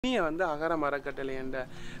நீங்க வந்து அகரம் அறக்கட்டளை என்ற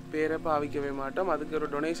பேரை பாவிக்கவே மாட்டோம். அதுக்கு ஒரு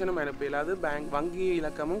டொனேஷனும் அனுப்பலாது. பேங்க் வங்கி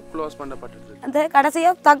இலக்கமும் க்ளோஸ் பண்ணப்பட்டிருக்கு. அந்த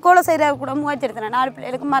கடைசியா தக்கோல செய்யற கூட முயற்சிடுறேன் 4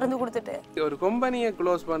 பிள்ளைகளுக்கு மருந்து கொடுத்துட்டு. ஒரு கம்பெனியை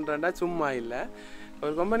க்ளோஸ் பண்றேன்டா சும்மா இல்ல.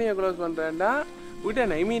 ஒரு கம்பெனியை க்ளோஸ் பண்றேன்டா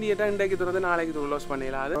விட்டேன் இமீடியட்டா இன்றைக்கு துறந்து நாளைக்கு க்ளோஸ்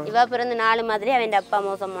பண்ணிடலாம். இவ பிறந்த 4 மாதிரி அவன் அப்பா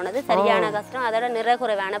மோசம் போனது சரியான கஷ்டம். அதோட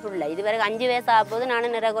நிறைகுறைவான பிள்ளை. இதுவரைக்கும் 5 வயசு ஆகும்போது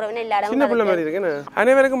நானும் நிறைகுறைவான இல்லாத சின்ன பிள்ளை மாதிரி இருக்கேன்.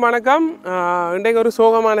 அனைவருக்கும் வணக்கம். இன்றைக்கு ஒரு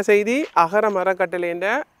சோகமான செய்தி. அகரம் அறக்கட்டளைன்ற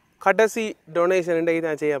கடைசி டொனேஷன் இன்றைக்கு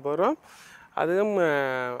தான் செய்ய போகிறோம். அதுவும்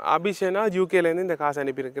அபிஷனா யூகேலேருந்து இந்த காசு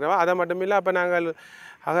அனுப்பியிருக்கிறோம். அதை மட்டும் இல்லை, அப்போ நாங்கள்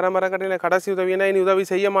அகரம் அறக்கட்டளையில் கடைசி உதவினா இனி உதவி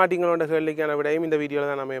செய்ய மாட்டீங்களோட கேள்விக்கான விடையும் இந்த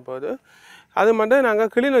வீடியோவில் தான் அமைய போகுது. அது மட்டும்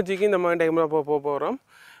நாங்கள் கிளிநொச்சிக்கு இந்த டைமில் போகிறோம்.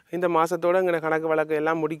 இந்த மாதத்தோடு எங்களை கணக்கு வழக்கு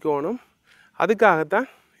எல்லாம் முடிக்கணும். அதுக்காகத்தான்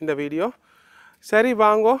இந்த வீடியோ. சரி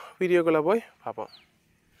வாங்கோ வீடியோக்குள்ளே போய் பார்ப்போம்.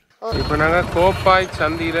 இப்போ நாங்கள் கோப்பாய்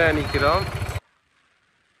சந்தியில் நிற்கிறோம்.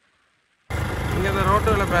 இங்கே இந்த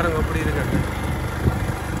ரோட்டுகளில் பாருங்க எப்படி இருக்கு.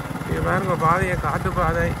 இங்கே பாருங்க பாதையை காட்டு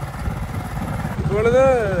பாதை. இப்பொழுது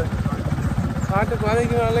காட்டு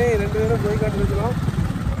பாதைக்குனாலே 2 பேரும் போய் காட்டுருக்கிறோம்.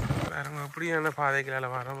 பாருங்க எப்படியான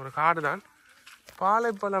பாதைகளால் வரோம். ஒரு காடு தான்,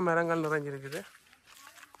 பாலைப்பழ மரங்கள் நிறைஞ்சிருக்குது.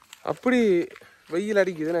 அப்படி வெயில்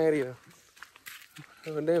அடிக்குது. நான் ஏறிடுறேன்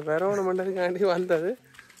வெறவன மண்டதுக்காண்டி வந்தது,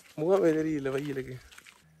 முகம் தெரியல வெயிலுக்கு.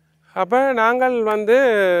 அப்போ நாங்கள் வந்து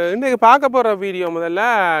இன்றைக்கு பார்க்க போகிற வீடியோ முதல்ல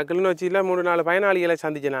கிளிநொச்சியில் 3-4 பயனாளிகளை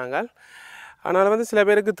சந்திச்சு நாங்கள். அதனால் வந்து சில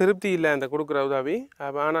பேருக்கு திருப்தி இல்லை அந்த கொடுக்குற உதவி.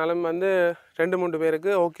 ஆனாலும் வந்து 2-3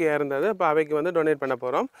 பேருக்கு ஓகேயாக இருந்தது. அப்போ அவைக்கு வந்து டொனேட் பண்ண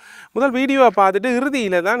போகிறோம். முதல் வீடியோவை பார்த்துட்டு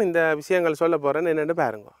இறுதியில் தான் இந்த விஷயங்கள் சொல்ல போகிறேன்னு என்னென்னு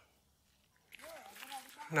பாருங்க.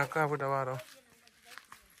 நக்கா விட்ட வாரம்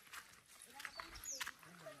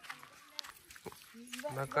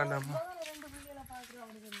நக்கா நம்ம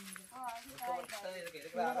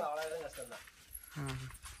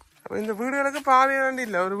இந்த வீடுகளுக்கு பாதை வேண்டி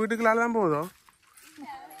இல்லை, ஒரு வீட்டுக்குள்ளால தான் போதும்.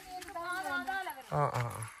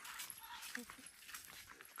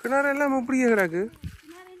 கிணறு எல்லாம் இப்படியே கிடக்கு.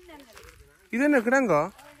 இது என்ன கிடங்கோ?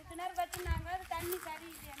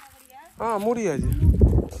 முடியாது.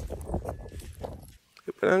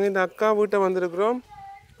 இப்போ நாங்கள் இந்த அக்கா வீட்டை வந்திருக்கிறோம்.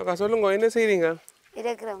 அக்கா சொல்லுங்க, என்ன செய்றீங்க?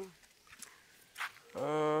 இருக்கிறோம்.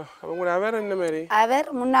 அவங்களோட அவர் என்ன மாதிரி? அவர்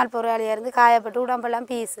முன்னாள் பொருளாளியாக இருந்து காயப்பட்டு உடம்பெல்லாம்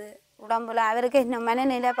பீஸு. உடம்புல அவருக்கு இன்னும்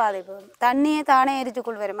மனநிலை பாதிப்பு. தண்ணியை தானே எரிச்சு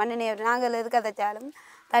கொள்வார். மண்ணெண்ணெய் நாங்கள் எதுக்கு அதைச்சாலும்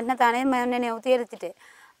தன்னை தானே மண்ணெண்ணெய் ஊற்றி எரிச்சிட்டு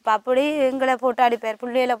இப்போ அப்படி எங்களை போட்டு அடிப்பார்,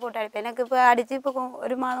 பிள்ளையில போட்டு அடிப்பார். எனக்கு இப்போ அடித்து இப்போ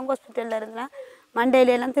 1 மாதம் ஹாஸ்பிட்டலில் இருந்தேன்னா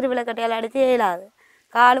மண்டையிலெல்லாம் திருவிழா கட்டையால் அடித்து இயலாது.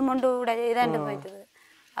 காலும் கொண்டு இதாண்டு போயிட்டுது.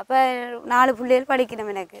 அப்போ 4 பிள்ளைகள்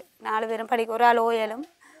படிக்கணும். எனக்கு 4 பேரும் படிக்க. ஒரு ஆள் ஓயலும்,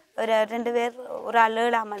 ஒரு 2 பேர், ஒரு ஆள்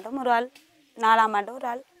 7ஆம் ஆண்டும், ஒரு ஆள் 4ஆம் ஆண்டும், ஒரு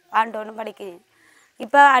ஆள் ஆண்டோன்னு படிக்கிறேன்.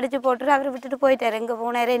 இப்போ அடித்து போட்டுட்டு அவர் விட்டுட்டு போயிட்டார். எங்கே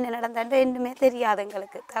போனார், என்ன நடந்தாண்டு இன்னுமே தெரியாது,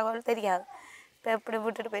 எங்களுக்கு தகவல் தெரியாது. இப்போ எப்படி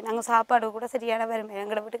விட்டுட்டு போய் நாங்கள் சாப்பாடு கூட சரியான வறுமை.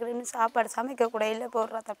 எங்களை வீட்டுக்கு இன்னும் சாப்பாடு சமைக்கக்கூட இல்லை.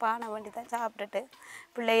 போடுறத பானை வண்டி தான் சாப்பிட்டுட்டு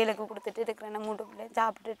பிள்ளைகளுக்கு கொடுத்துட்டு இருக்கிறேன். 3 பிள்ளையும்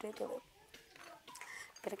சாப்பிட்டுட்டு இருக்குது.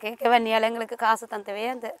 இப்போ கேட்க வன்னியால் எங்களுக்கு காசு தந்தவே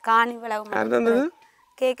அந்த காணி விலகு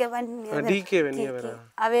கேட்க வன்னி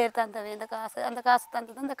அவையர் தந்தவே அந்த காசு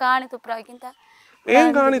தந்தது அந்த காணி துப்புரவாக்கின்னு தான்.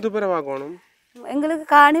 ஏன் காணி துப்புரவாக்கணும்? எங்களுக்கு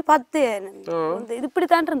காணி 10 இது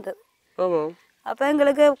இப்படித்தான் இருந்தது. அப்போ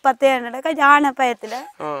எங்களுக்கு 10 யானை பயத்தில்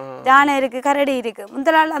யானை இருக்கு, கரடி இருக்கு.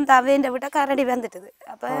 முதலாள் அந்த அவையிட்ட விட்ட கரடி வந்துட்டுது.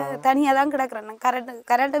 அப்போ தனியாக தான் கிடக்குறேன்.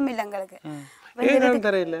 கரண்டும் இல்லை எங்களுக்கு.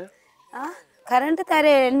 கரண்ட் தர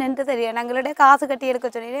என்னன்ட்டு தெரியும். எங்கள்கிட்ட காசு கட்டி எடுக்க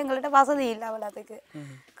சொல்லி எங்கள்கிட்ட வசதி இல்லை. அவ்வளோத்துக்கு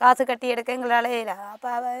காசு கட்டி எடுக்க எங்களால் இல்லை. அப்போ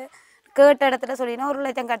அவள் கேட்ட இடத்துல சொல்லினா 1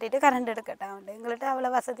 லட்சம் கட்டிட்டு கரண்ட் எடுக்கட்டான். எங்கள்கிட்ட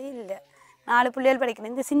அவ்வளோ வசதி இல்லை. 4 பிள்ளைகள்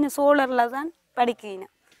படிக்கணும். இந்த சின்ன சோலரில் தான்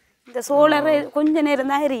படிக்கணும். இந்த சோலர் கொஞ்ச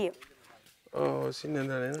நேரம் தான் எரியும்.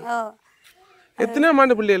 எத்தனாம்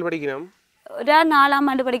ஆண்டு பிள்ளைகள் படிக்கணும்? ஒரு ஆள் 4ஆம்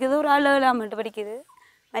ஆண்டு படிக்குது, ஒரு ஆள் 7ஆம் ஆண்டு படிக்குது,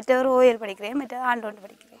 மற்றவர் ஓயல் படிக்கிறேன், மற்ற ஆண்டோண்டு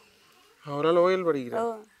படிக்கிறேன். ஓயல்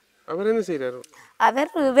படிக்கிறேன். அவர் என்ன செய்யறாரு?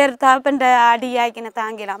 அவர் வேறு தாப்பண்ட அடி ஆக்கின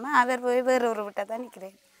தாங்கிடாம அவர் போய் வேற ஒரு விட்ட தான்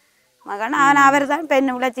நிற்கிறேன் மகன். ஆனால் அவர் தான்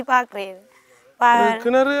பெண்ணை உழைச்சி பார்க்குறேன்.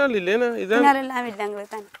 கிணறு இல்லைன்னா கிணறுலாம் இல்லை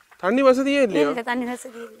எங்களுக்கு தான். தண்ணி வசதியே இல்லையா? தண்ணி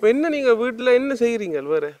வசதி இல்லை. என்ன நீங்க வீட்டுல என்ன செய்யறீங்க?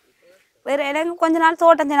 வேற எனக்கு கொஞ்ச நாள்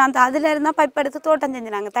தோட்டம் செஞ்சாங்க. அதுல இருந்தா பைப் எடுத்து தோட்டம்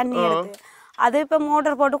செஞ்சாங்க தண்ணி எடுத்து. அது இப்போ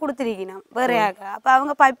மோட்டர் போட்டு கொடுத்துருக்கணும் வேறையாக. அப்போ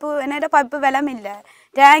அவங்க பைப்பு என்னிட்ட பைப்பு வெள்ளம் இல்லை,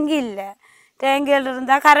 டேங்கி இல்லை. டேங்கியில்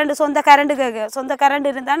இருந்தால் கரண்ட் சொந்த கரண்ட்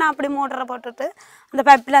இருந்தால் நான் அப்படி மோட்டரை போட்டுட்டு அந்த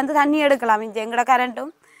பைப்பில் இருந்து தண்ணி எடுக்கலாம். இங்கே எங்களோட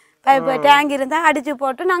கரண்ட்டும் பைப்பு டேங்கி இருந்தால் அடித்து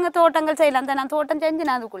போட்டு நாங்கள் தோட்டங்கள் செய்யலாம். அந்த நான் தோட்டம்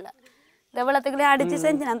செஞ்சினேன். அதுக்குள்ளே இந்த வெள்ளத்துக்குள்ளே அடித்து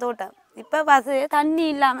செஞ்சினேன் தோட்டம். இப்போ தண்ணி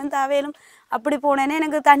இல்லாமல் இந்த அவையிலும் அப்படி போனேன்னா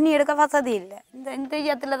எனக்கு தண்ணி எடுக்க வசதி இல்லை. இந்த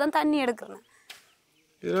இடத்துல தான் தண்ணி எடுக்கிறேன்.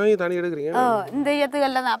 இந்த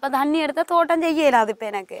இடத்துகளில் தான். அப்போ தண்ணி எடுத்தால் தோட்டம் செய்யலாது. இப்போ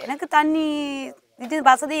எனக்கு தண்ணி இது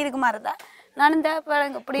வசதி இருக்கு மாதிரி தான் நான் இந்த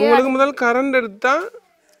இப்படியே உங்களுக்கு முதல் கரண்ட் எடுத்தா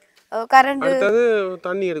கரண்ட் அடுத்தது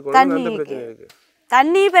தண்ணி எடுக்கணும் அந்த பிரச்சனை இருக்கு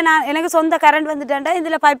தண்ணி இப்போ நான் எனக்கு சொந்த கரண்ட் வந்துட்டேன்டா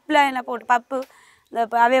இதில் பைப் லைனை போட்டு பப்பு இந்த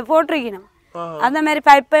அவைய போட்டிருக்கணும் அந்த மாதிரி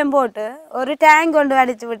பைப்பையும் போட்டு ஒரு டேங்க் கொண்டு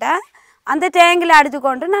அடிச்சு விட்டா அந்த டேங்கில் அடிச்சு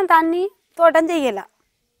கொண்டு நான் தண்ணி தோட்டம் செய்யலாம்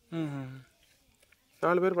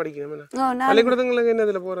 4 பேர் படிக்கணும் பள்ளிக்கூடத்துங்களுக்கு என்ன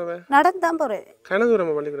இதில் போகிறவ நடந்து தான் போகிறேன்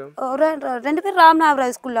கனதூரமா பள்ளிக்கூடம் ஒரு 2 பேர்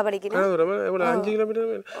ராமநாதபுரம் ஸ்கூலில் படிக்கிறேன் கனதூரமா எவ்வளோ 5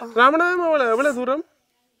 கிலோமீட்டர் ராமநாதபுரம் எவ்வளோ தூரம்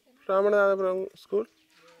ராமநாதபுரம் ஸ்கூல்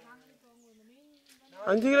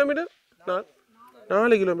 5 கிலோமீட்டர்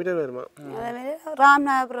 4 கிலோமீட்டர் வருமா அதேமாதிரி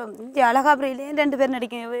ராமநாதபுரம் இங்கே அழகாபுரியிலேயும் 2 பேர்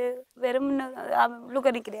நடிக்கும் வெறும்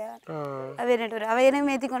லுக்க நிற்கிறேன் அவை 2 பேர்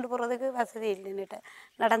அவையனையும் ஏற்றி கொண்டு போகிறதுக்கு வசதி இல்லைன்னுட்டு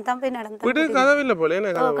நடந்தான் போய் நடந்தான் கதவு இல்லை போல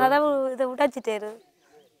கதவு இதை உடைச்சிட்டாரு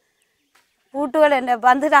பூட்டுகள் என்ன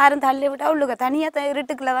வந்து யாரும் தள்ளி விட்டா உள்ளுக்க தனியாக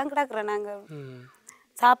இருட்டுக்குள்ள தான் கிடக்குறோம் நாங்கள்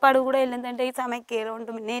சாப்பாடு கூட இல்லைன்னு சமைக்கல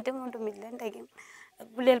ஒன்றும் நேற்றும் ஒன்றும் இல்லைன்னு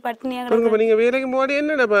பிள்ளைகள் பட்டினியாக நீங்கள் வேலைக்கு போடி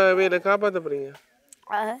என்னடா வேலை காப்பாற்ற போறீங்க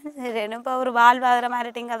சரி இப்போ ஒரு வாழ்வாதார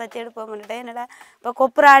மாதிரிட்டிங்க அதை எடுப்போம்னுட்டு என்னடா இப்போ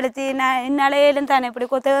கொப்புரா அடிச்சு நான் என்னாலேயும் தானே இப்படி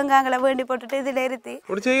கொத்தவங்காங்களை வேண்டி போட்டுட்டு இதில் இருத்தி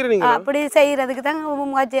அப்படி செய்யறதுக்கு தான்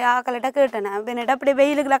முயற்சி ஆக்கள்கிட்ட கேட்டேன் நான் என்னடா அப்படி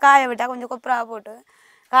வெயிலுக்குள்ள காய விட்டா கொஞ்சம் கொப்புரா போட்டு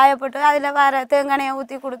காய போட்டு அதில் வர தேங்காயை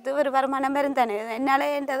ஊற்றி கொடுத்து ஒரு வருமானம் இருந்தானே என்னாலே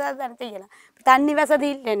என்றதை அதுதானே செய்யலாம் தண்ணி வசதி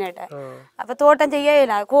இல்லை என்னட்ட அப்போ தோட்டம்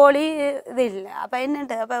செய்யல கோழி இது இல்லை அப்போ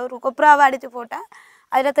என்னட்டு அப்போ ஒரு கொப்புராவை அடித்து போட்டால்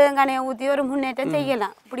அதில் தேங்காயை ஊற்றி ஒரு முன்னேற்றம்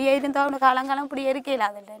செய்யலாம் இப்படியே இருந்தால் அவனுக்கு காலங்காலம் இப்படியே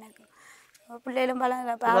இருக்கலாம் அதில் எனக்கு பிள்ளைகளும்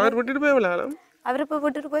அவர் இப்போ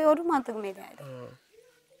விட்டுட்டு போய் 1 மாதத்துக்கு மேலே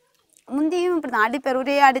முந்தியும் இப்படி தான் அடிப்பேர்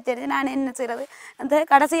ஒரே அடிச்சது நான் என்ன செய்கிறது அந்த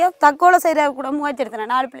கடைசியாக தக்கோலை செய்கிற கூட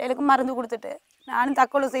முயற்சிடுத்தேன் 4 பிள்ளைகளுக்கு மருந்து கொடுத்துட்டு நானும்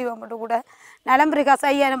தக்கோலை செய்வேன் மட்டும் கூட நலம்புரி காசு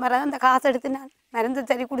 5000 வராது அந்த காசு எடுத்து நான் மருந்து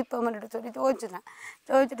சரி குடிப்போம்னு சொல்லி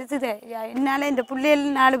துவைச்சிட்டு சரி என்னால் இந்த பிள்ளைகள்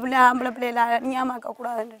 4 பிள்ளை ஆம்பளை பிள்ளைகளை அநியாயமாக்க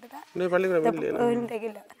கூடாதுன்னுட்டு தான் இன்றைக்கு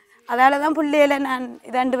இல்லை அதால தான் பிள்ளைகளை நான்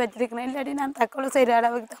இதாண்டு வச்சிருக்கிறேன் இல்லாட்டி நான் தக்கோலை செய்கிற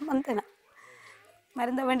அளவுக்கு தான் வந்தேன்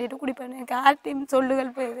மருந்தை வேண்டிட்டு குடிப்பேன் எனக்கு ஆர்டியும்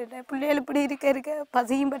சொல்லுகள் போயிட்டேன் பிள்ளைகள் இப்படி இருக்க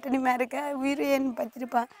பசியும் பட்டணிமா இருக்க உயிரையன்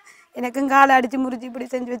வச்சிருப்பான் எனக்கும் காலை அடித்து முறிச்சு இப்படி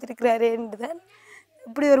செஞ்சு வச்சிருக்கிறாரேன்னு தான்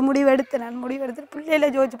இப்படி ஒரு முடிவு எடுத்தேன் நான் முடிவு எடுத்துட்டு பிள்ளைகளை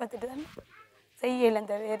ஜோதிச்சு பார்த்துட்டு தான் செய்யலை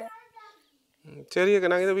இந்த வேலை சரி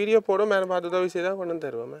அக்கா நாங்கள் இதை வீடியோ போடும் மேலே பார்த்து உதவி செய்தால் கொண்டு வந்து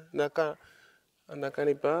தருவோமே அந்த அக்கா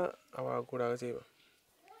நிற்பா அவள் கூட செய்வோம்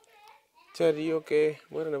சரி ஓகே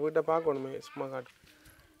வேறு என்ன வீட்டை பார்க்கணுமே சும்மா காட்டு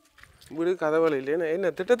வீடு கதவுகள் இல்லையா என்ன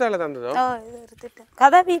திட்டத்தால் தந்ததோ திட்டம்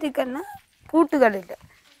கதவு இருக்குன்னா பூட்டுகள் இல்லை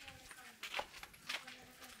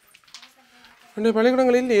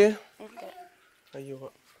பள்ளிக்கூடங்கள் இல்லையே ஐயோ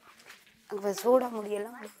அங்கே சூட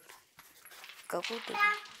முடியலாம் பூட்டு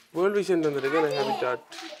வேர்ல்ட் விஷன் தந்துருக்கு எனக்கு ஹேபிட்டாட்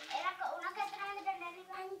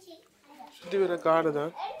சுற்றி வர காடு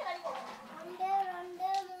தான்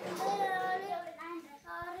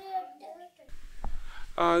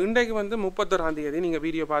இன்றைக்கு வந்து 31ஆம் தேதி நீங்கள்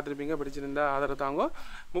வீடியோ பார்த்துருப்பீங்க பிடிச்சிருந்தா ஆதரவு தாங்க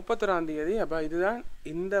 31ஆம் தேதி அப்போ இதுதான்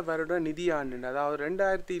இந்த வருட நிதி ஆண்டு அதாவது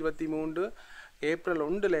 2023 ஏப்ரல்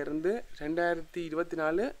 1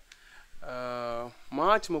 2024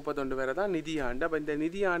 மார்ச் 31 வரை தான் நிதி ஆண்டு அப்போ இந்த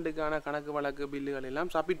நிதி ஆண்டுக்கான கணக்கு வழக்கு பில்லுகள் எல்லாம்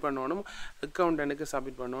சப்மிட் பண்ணணும் அக்கௌண்டனுக்கு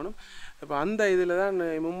சப்மிட் பண்ணணும் இப்போ அந்த இதில் தான்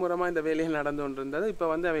மும்முரமாக இந்த வேலைகள் நடந்து கொண்டு இருந்தது இப்போ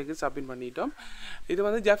வந்து அவைக்கு சப்மிட் பண்ணிட்டோம் இது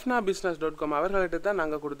வந்து jafnabusiness.com அவர்கள்ட்ட தான்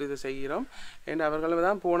நாங்கள் கொடுத்து இதை செய்கிறோம் ஏன்னா அவர்கள்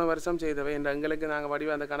தான் போன வருஷம் செய்தவை என்ற எங்களுக்கு நாங்கள்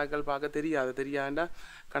வடிவ அந்த கணக்குகள் பார்க்க தெரியாதுண்டா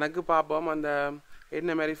கணக்கு பார்ப்போம் அந்த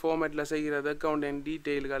என்ன மாதிரி ஃபார்மேட்டில் செய்கிறது அக்கௌண்டன்ட்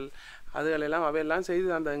டீட்டெயில்கள் அதுகளெல்லாம் அவையெல்லாம் செய்து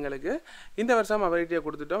தந்த எங்களுக்கு இந்த வருஷம் அவர்கிட்டே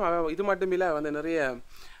கொடுத்துட்டோம் இது மட்டும் இல்லை வந்து நிறைய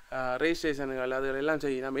ரெஜிஸ்ட்ரேஷன்கள் அதுகளெல்லாம்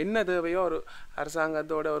செய்யும் நம்ம என்ன தேவையோ ஒரு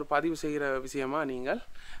அரசாங்கத்தோட ஒரு பதிவு செய்கிற விஷயமா நீங்கள்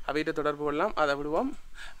அவைகிட்ட தொடர்பு கொள்ளலாம் அதை விடுவோம்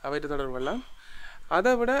அவைகிட்ட தொடர்பு கொள்ளலாம்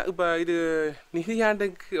அதை விட இப்போ இது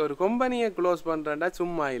நிதியாண்டுக்கு ஒரு கம்பெனியை க்ளோஸ் பண்ணுறேன்டா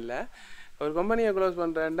சும்மா இல்லை ஒரு கம்பெனியை க்ளோஸ்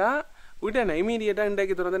பண்ணுறேன்டா விட்டேன் இமீடியட்டாக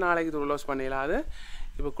இன்றைக்கு திறந்து நாளைக்கு க்ளோஸ் பண்ணிடலாம் அது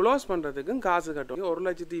இப்போ க்ளோஸ் பண்ணுறதுக்கும் காசு கட்டுவோம்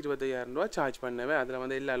 1,25,000 ரூபா சார்ஜ் பண்ணுவேன் அதில்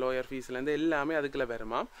வந்து எல்லா லோயர் ஃபீஸ்லேருந்து எல்லாமே அதுக்குள்ளே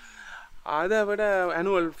வருமா அதை விட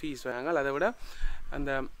ஆனுவல் ஃபீஸ் வாங்க அதை விட அந்த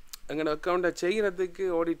எங்களோட அக்கௌண்ட்டை செய்கிறதுக்கு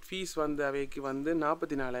ஆடிட் ஃபீஸ் வந்து அவைக்கு வந்து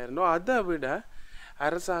 44,000 ரூபா அதை விட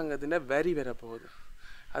அரசாங்கத்தின் வரி வரப்போகுது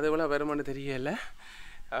அது இவ்வளோ வருமானு தெரியலை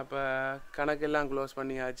அப்போ கணக்கெல்லாம் க்ளோஸ்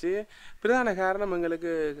பண்ணியாச்சு பிரதான காரணம்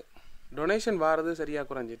எங்களுக்கு டொனேஷன் வாரது சரியாக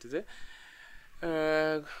குறைஞ்சிட்டுது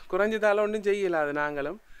குறைஞ்சதால ஒன்றும் செய்யலை அது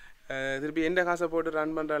நாங்களும் திருப்பி எந்த காசை போட்டு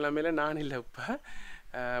ரன் பண்ணுற எல்லாமே நான் இல்லை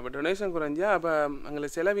இப்போ டொனேஷன் குறைஞ்சா அப்போ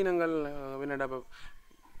எங்களுக்கு செலவினங்கள் என்னடா இப்போ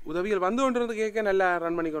உதவிகள் வந்து கொண்டு கேட்க நல்லா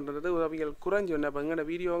ரன் பண்ணி கொண்டு உதவிகள் குறைஞ்சி ஒன்று அப்போ எங்களோட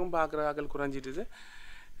வீடியோவும் பார்க்குற ஆக்கள் குறைஞ்சிட்டுது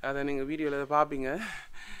அதை நீங்கள் வீடியோவில் பார்ப்பீங்க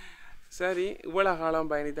சரி, இவ்வளோ காலம்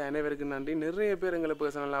பயணித்த அனைவருக்கு நன்றி. நிறைய பேர் எங்களை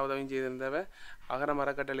பர்சனலாக உதவி செய்திருந்தவ, அகரம்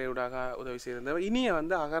அறக்கட்டளையூடாக உதவி செய்திருந்தவ. இனிய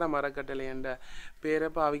வந்து அகரம் அறக்கட்டளை என்ற பேரை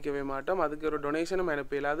பாவிக்கவே மாட்டோம். அதுக்கு ஒரு டொனேஷனும்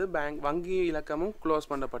அனுப்ப இல்லாது, வங்கி இலக்கமும் க்ளோஸ்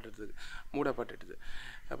பண்ணப்பட்டுது, மூடப்பட்டுது.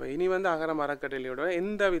 அப்போ இனி வந்து அகரம் அறக்கட்டளையோட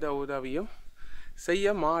எந்தவித உதவியும்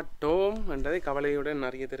செய்ய மாட்டோம் என்றதை கவலையுடன்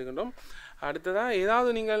நிறைய தெரிகின்றோம். அடுத்ததாக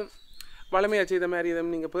ஏதாவது நீங்கள் வளமையாக செய்த மாதிரி இதை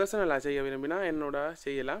நீங்கள் பர்சனலாக செய்ய விரும்பினா என்னோட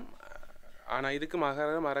செய்யலாம். ஆனால் இதுக்கும்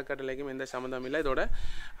அகரம் அறக்கட்டளைக்கும் எந்த சம்மந்தம் இல்லை. இதோட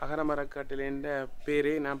அகரம் அறக்கட்டளைன்ற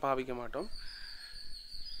பேரே நான் பாவிக்க மாட்டோம்.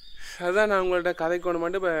 அதுதான் நான் உங்கள்கிட்ட கதைக்கொண்டு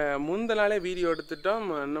மட்டும் இப்போ முந்தனாலே வீடியோ எடுத்துட்டோம்,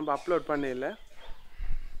 நம்ம அப்லோட் பண்ணல.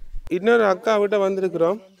 இன்னொரு அக்கா விட்ட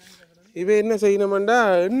வந்திருக்கிறோம். இவ என்ன செய்யணுமெண்டா,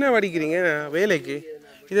 என்ன வடிக்கிறீங்க வேலைக்கு?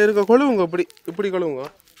 இதை இருக்க கொழுவுங்க, இப்படி கொழுவுங்க,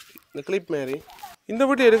 இந்த கிளிப் மாதிரி இந்த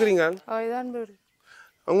வீட்டு எடுக்கிறீங்க.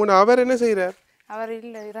 அவங்க அவர் என்ன செய்கிறார்? அவர்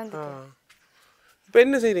இல்லை, இறந்து. இப்போ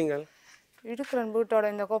என்ன செய்கிறீங்க? இருக்கிறேன் வீட்டோட,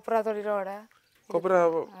 இந்த கொப்பரா தொழிலோட. கொப்பரா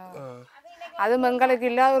அதுவும் எங்களுக்கு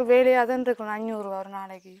இல்லாத ஒரு வேலையாக தான் இருக்கணும். 500 ரூபா ஒரு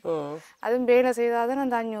நாளைக்கு. அதுவும் வேலை செய்தாதான்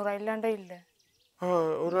அந்த 500 ரூபா, இல்லாண்டா இல்லை.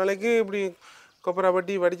 ஒரு நாளைக்கு இப்படி கொப்பரா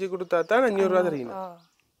வட்டி வடித்து கொடுத்தா தான் 500 ரூபா தரீங்க.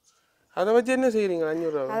 அதை வச்சு என்ன செய்கிறீங்க?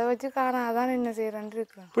 500 ரூபா அதை வச்சு காரணம் அதான் என்ன செய்கிறேன்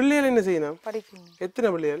இருக்கிறேன். பிள்ளைகள் என்ன செய்யணும்? படிக்கணும். எத்தனை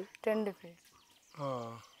பிள்ளைகள்? 2 பேர்.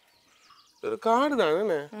 ஒரு காடு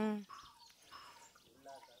தானே.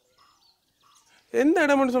 எந்த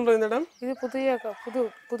இடம்னு சொல்கிறேன்? இந்த இடம் இது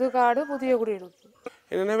புது காடு, புதிய குடியிருப்பு.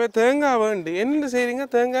 என்னவே தேங்காய் வேண்டி என்ன செய்கிறீங்க?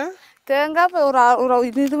 தேங்காய் இப்போ ஒரு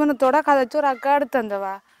நிறுவனத்தோட கதைச்சு ஒரு அக்கா எடுத்து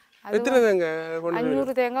தந்தவா. எத்தனை தேங்காய்?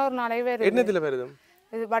 500 தேங்காய் ஒரு நாளைக்கு வேறு. என்னத்தில் வருது?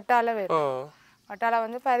 இது பட்டால வேறு. பட்டால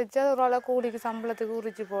வந்து பறித்து அது ஒரு அளவு கூலிக்கு சம்பளத்துக்கு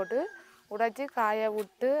உரிச்சு போட்டு உடைச்சி காய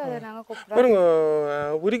விட்டு அதை நாங்கள்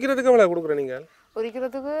கூப்பிடுறோம். உரிக்கிறதுக்கு எவ்வளோ கொடுக்குறோம் நீங்கள்?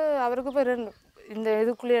 உரிக்கிறதுக்கு அவருக்கு இப்போ 2 இந்த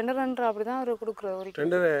இதுக்குள்ளே 2 அப்படி தான் அவர் கொடுக்குறது.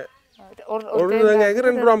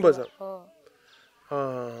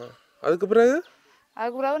 அதுக்கு பிறகு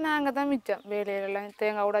நாங்கள் தான் மிச்சம் வேலையிலலாம்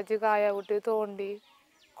தேங்காய் உடைச்சி காய விட்டு தோண்டி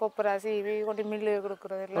கொப்பரா சீவி கொண்டு மில்லு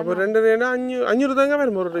கொடுக்குறது. அப்போ 500 தேங்காய்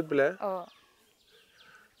வேணும் ஒரு ட்ரிப்பில்.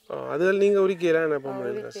 அதில் நீங்கள் உரிக்கலாம்.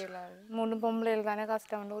 3 பொம்பளைகள் தானே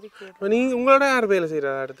கஷ்டம் உரிக்கலாம். நீங்கள் உங்களோட யார் வேலை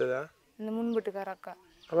செய்கிறா? அடுத்ததா இந்த முன்வீட்டுக்கார அக்கா.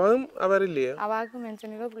 அவாவும் அவர் இல்லையா? அவாவுக்கு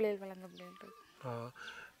மென்ஷனில் பிள்ளைகள் வளர்ந்த பிள்ளைகள்.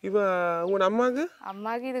 இப்போ உங்களோட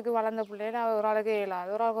அம்மாவுக்கு இதுக்கு வளர்ந்த பிள்ளைகள் ஒரு ஆளுக்கு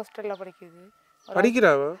 7, ஒரு ஆள் ஹாஸ்டலில் படிக்குது.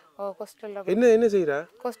 படிக்கிறாவா? ஹாஸ்டலில் என்ன செய்கிறா?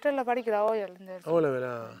 ஹாஸ்டலில் படிக்கிறா. அவ்வளோ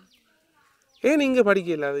வேணா. ஏன் இங்கே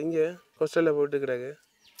படிக்கல? அது இங்கே ஹாஸ்டலில் போட்டுக்கிறாங்க.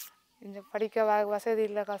 இந்த படிக்க வசதி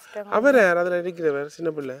இல்லை, கஷ்டம். அவர் யார் அதில் இருக்கிறவர்? சின்ன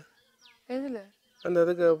பிள்ளை எதில்? அந்த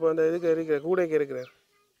இதுக்கு இருக்கிற கூடைக்கு இருக்கிறார்.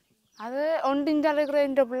 அது ஒன்றிஞ்சால் இருக்கிற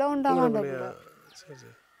இந்த பிள்ளை உண்டாக. சரி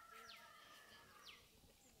சரி.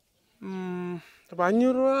 அப்போ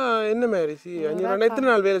 500 ரூபா என்ன மாதிரி? 500 ரூபா எத்தனை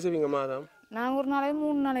நாள் வேலை செய்வீங்க மாதம்? நாங்கள் ஒரு நாளைக்கு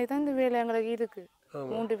 3 நாளைக்கு தான் இந்த வேலை எங்களுக்கு இருக்குது.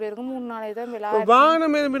 3 பேருக்கு 3 நாளைக்கு தான் வேலை.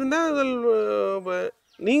 வாகனம் இருந்தால்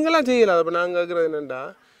நீங்களாம் செய்யலாம். இப்போ நாங்கள் இருக்கிறது என்னென்னா,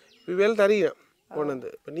 இப்போ வேலை தரீங்க கொண்டு வந்து,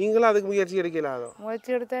 இப்போ நீங்களும் அதுக்கு முயற்சி எடுக்கலாதோ? முயற்சி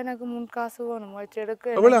எடுத்தால் எனக்கு முன் காசு வேணும். முயற்சி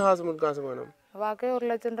எடுக்க எவ்வளோ காசு? முன் காசு வேணும். அவாக்கே 1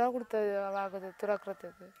 லட்சம் ரூபா கொடுத்தது. அவாக்குது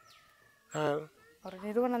துறக்கிறதுக்கு ஒரு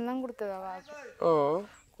நிறுவனம் தான் கொடுத்தது அவாக்கு.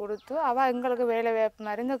 கொடுத்து அவள் எங்களுக்கு வேலை வேப்பு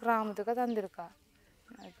மாதிரி இந்த கிராமத்துக்கு தந்திருக்கா.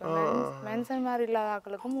 இப்போ மென்ஷன் மாதிரி இல்லாத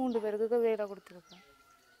ஆக்களுக்கு 3 பேருக்கு வேலை கொடுத்துருக்கா.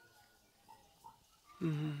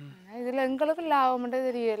 இதில் எங்களுக்கு லாபம் மட்டும்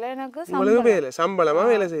தெரியல. எனக்கு வேலை சம்பளமாக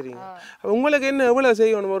வேலை செய்கிறீங்க. உங்களுக்கு என்ன எவ்வளோ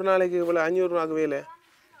செய்யணும் ஒரு நாளைக்கு? இவ்வளோ 500 ரூபாய்க்கு வேலை?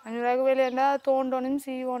 500 ரூபாய்க்கு வேலையா? தோண்டணும்,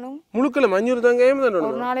 சீவணும். முழுக்கலாம் 500 தேங்காயும் தான்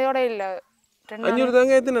ஒரு நாளையோட இல்லை. 500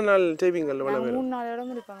 தேங்காய் எத்தனை நாள் செய்வீங்க? 3 நாளையோட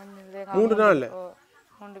முடிப்பாங்க. 3 நாளில்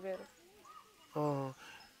 3 பேர்.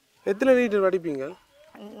 எத்தனை லிட்டர் வடிப்பீங்க?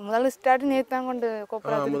 முதல்ல ஸ்டார்ட் நேற்று தான் கொண்டு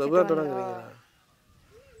கொப்பரா தொடங்குறீங்க.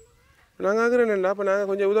 நாங்கள் ஆகுறேன் என்னண்டா, இப்போ நாங்கள்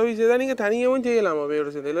கொஞ்சம் உதவி செய்தால் நீங்கள் தனியாகவும் செய்யலாமா? அவையோட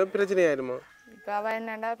சேர்ந்து இல்லை பிரச்சனை ஆயிடுமா? இப்போ அவள்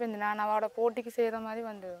என்னண்டா, இப்போ இந்த நான் அவளோட போட்டிக்கு செய்கிற மாதிரி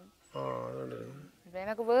வந்து இப்போ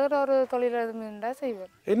எனக்கு வேற ஒரு தொழில் எதுவும் இருந்தால்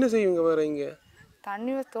செய்வேன். என்ன செய்வீங்க வேறு? இங்கே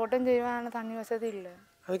தண்ணி தோட்டம் செய்வேன். ஆனால் தண்ணி வசதி இல்லை.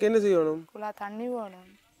 அதுக்கு என்ன செய்யணும்? குழா தண்ணி வேணும்.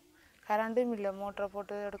 கரண்ட்டும் இல்லை. மோட்டரை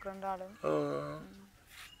போட்டு எடுக்கிறண்டாலும்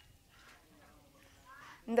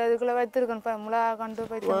இந்த இதுக்குள்ள வைத்திருக்கேன். இப்போ முளா கண்டு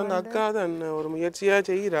போய் அந்த அக்கா தான் ஒரு முயற்சியாக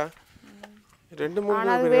செய்கிறா. 2-3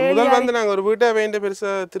 முதல் வந்து நாங்கள் ஒரு வீட்டை வேண்ட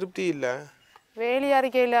பெருசாக திருப்தி இல்லை. வேலி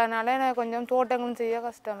அறிக்கை இல்லாதனால எனக்கு கொஞ்சம் தோட்டங்களும் செய்ய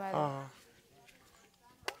கஷ்டமாக.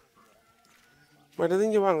 மற்றது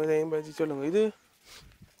இங்கே வாங்க இதையும் பற்றி சொல்லுங்கள். இது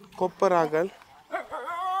கொப்பராக்கள்.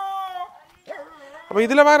 அப்போ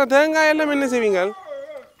இதில் வர தேங்காய் எல்லாம் என்ன செய்வீங்க?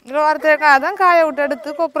 இதில் வர தேங்காய் தான் காய விட்டு எடுத்து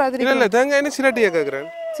கொப்பரா. இல்லை தேங்காய் என்ன சிரட்டியாக கேட்குறேன்.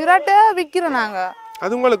 சிரட்டை விற்கிறோம் நாங்கள்.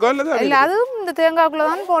 அது உங்களுக்கு இல்லை, அதுவும் இந்த தேங்காய்க்குள்ள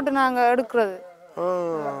தான் போட்டு நாங்கள் எடுக்கிறது.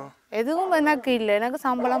 எதுவும் எனக்கு இல்லை. எனக்கு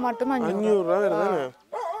சம்பளம் மட்டும் 500 ரூபா வருதானே?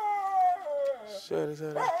 சரி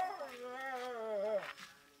சரி.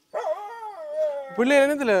 பிள்ளைகள்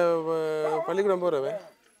என்னத்துல பள்ளிக்கூடம் போறவே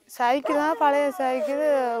சைக்கிள் தான் பழைய சைக்கிள்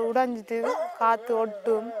உடைஞ்சிட்டு காற்று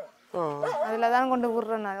ஒட்டும் அதில் தான் கொண்டு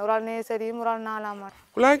விடுறேன் நான் ஒரு ஆள் நேசரியும் ஒரு ஆள் 4ஆம் ஆண்டு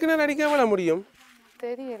குழாய்க்குனா அடிக்காமல முடியும்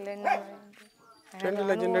தெரியல என்ன 2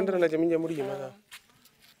 லட்சம் 2.5 லட்சம் மிஞ்ச முடியும் அதான்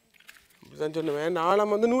தான் சொன்னேன்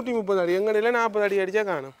 4ஆம் வந்து 130 அடி எங்கடையில் 40 அடி அடிச்சா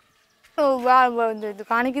காணும்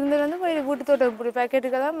காணிக்கிறது வந்து போய் வீட்டு தோட்டம் இப்படி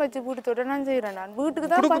பேக்கெட்டுக்கு தான் வச்சு வீட்டு தோட்டம் நான் செய்கிறேன் நான் வீட்டுக்கு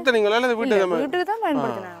தான் கொடுக்குறீங்களா அல்லது வீட்டுக்கு தான்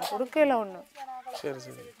பயன்படுத்தினேன் கொடுக்கல ஒன்று சரி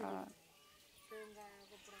சரி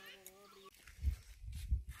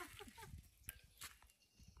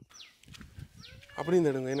அப்படின்னு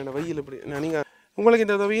தடுங்க என்னோட வெயில் இப்படி நீங்கள் உங்களுக்கு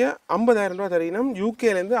இந்த உதவியை 50,000 ரூபா தரீங்கன்னா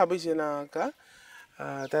யூகேலேருந்து அபிஷேனா அக்கா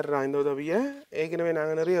தர்றான் இந்த உதவியை ஏற்கனவே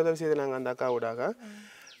நாங்கள் நிறைய உதவி செய்து நாங்கள் அந்த அக்காவோடாக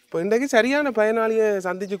இப்போ இன்றைக்கு சரியான பயனாளியை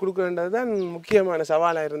சந்தித்து கொடுக்க வேண்டியது தான் முக்கியமான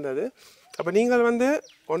சவாலாக இருந்தது அப்போ நீங்கள் வந்து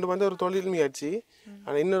கொண்டு வந்து ஒரு தொழில் முயற்சி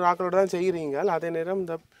ஆனால் இன்னொரு ஆக்களோட தான் செய்கிறீங்க அதே நேரம்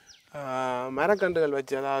இந்த மரக்கன்றுகள்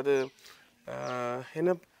வச்சு அதாவது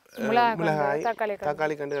என்ன மிளகாய்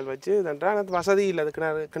தக்காளி கண்டுகள் வச்சு இதென்றால் அது வசதி இல்லை அது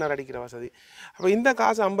கிணறு அடிக்கிற வசதி அப்போ இந்த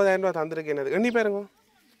காசு 50,000 ரூபா தந்திருக்கு என்னது எண்ணி பாருங்க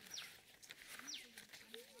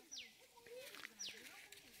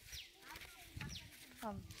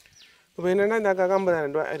இப்போ என்னென்னா இந்த அக்காவுக்கு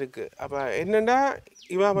 50,000 ரூபா இருக்குது அப்போ என்னென்னா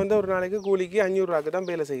இவா வந்து ஒரு நாளைக்கு கூலிக்கு 500 ரூபாய்க்கு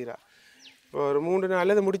தான் வேலை செய்கிறா இப்போ ஒரு 3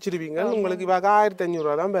 நாளில் அதை முடிச்சிருவீங்க உங்களுக்கு இவாக்கு 1,500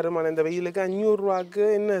 ரூபா தான் பெருமான இந்த வெயிலுக்கு 500 ரூபாய்க்கு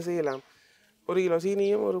என்ன செய்யலாம் 1 கிலோ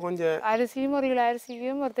சீனியும் ஒரு கொஞ்சம் அரிசியும் 1 கிலோ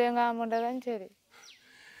அரிசியும் ஒரு தேங்காய் மண்டதான் சரி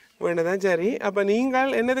வேண்டதான் சரி அப்போ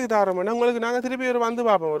நீங்கள் என்னதுக்கு தாரோம்னா உங்களுக்கு நாங்கள் திருப்பி ஒரு வந்து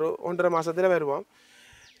பார்ப்போம் ஒரு 1.5 மாதத்தில் வருவோம்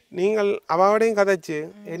நீங்கள் அவாவோடையும் கதைச்சு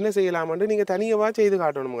என்ன செய்யலாமன்ட்டு நீங்கள் தனியாக செய்து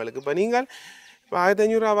காட்டணும் உங்களுக்கு இப்போ நீங்கள் இப்போ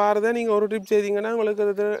 1,500 ரூபா வாரதை நீங்கள் ஒரு ட்ரிப் செய்தீங்கன்னா உங்களுக்கு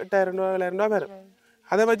 8,000 ரூபா 7,000 ரூபா வரும்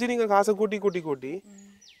அதை வச்சு நீங்கள் காசை கூட்டி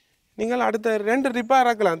நீங்கள் அடுத்த 2 ட்ரிப்பாக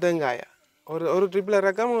இறக்கலாம் தேங்காயை ஒரு ட்ரிப்பில்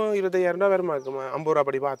இறக்கம் 25,000 ரூபா வருமா இருக்குமா 50 ரூபா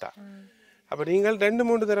அப்படி பார்த்தா அப்போ நீங்கள்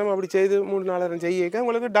 2-3 தரம் அப்படி செய்து 3-4 தரம் செய்ய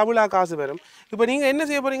உங்களுக்கு டபுளாக காசு வரும் இப்போ நீங்கள் என்ன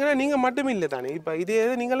செய்ய போகிறீங்கன்னா நீங்கள் மட்டும் இல்லை தானே இப்போ இதே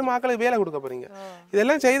நீங்களும் மக்களுக்கு வேலை கொடுக்க போகிறீங்க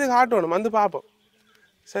இதெல்லாம் செய்து காட்டணும் வந்து பார்ப்போம்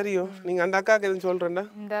சரியோ நீங்கள் அந்த அக்காவுக்கு எதுவும்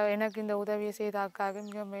சொல்கிறேன்டா எனக்கு இந்த உதவியை செய்த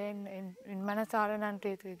அக்காவுக்கு மிக என் மனசால நான்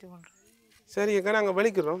தெரிவித்து கொள்கிறேன் சரி அக்கா நாங்கள்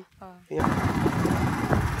வலிக்கிறோம்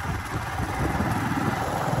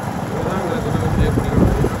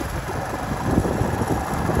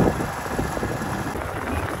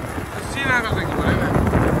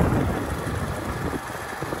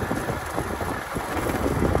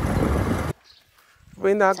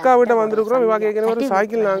இப்போ இந்த அக்கா விட்ட வந்திருக்கிறோம் இவா கேட்கணும் ஒரு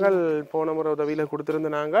சைக்கிள் நாங்கள் போன முறை உதவியில் கொடுத்துருந்த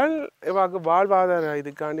நாங்கள் இவாக்கு வாழ்வாதார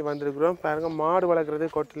இதுக்காண்டி வந்திருக்கிறோம் பாருங்க மாடு வளர்க்குறது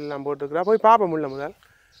கொட்டிலாம் போட்டுருக்குறா போய் பார்ப்போம் முள்ள முதல்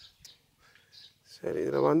சரி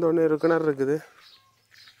இதில் வந்து ஒன்று இருக்குனர் இருக்குது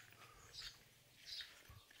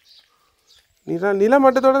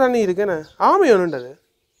நிலமட்டத்தோட தண்ணி இருக்குண்ணே ஆமை ஒன்றுண்டது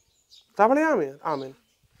தவளையா ஆமேன்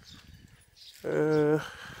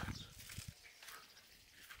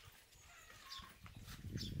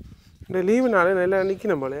இந்த லீவுனால நல்லா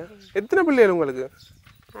நிற்கணும் போலையா எத்தனை பிள்ளைகள் உங்களுக்கு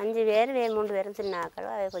 5 பேர் 3 பேரும் சின்ன ஆக்கள்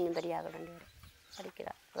அது கொஞ்சம் பெரிய ஆக்கள் 2 பேர்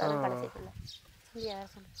படிக்கிறா கடைசி பிள்ளை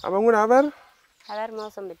அவங்க அவர்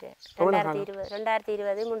மோசம் விட்டு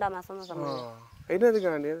 2020 3ஆம் மாதம் மோசம்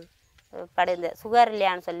என்னதுக்காண்டி இந்த சுகர்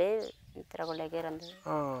இல்லையான்னு சொல்லி இத்தனை கொள்ளைக்கு இருந்தது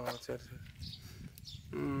சரி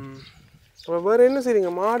சரி வேறு என்ன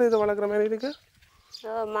செய்றீங்க மாடு இதை வளர்க்குற மாதிரி இருக்கு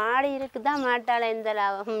மாடு இருக்குதான் மாட்டால் எந்த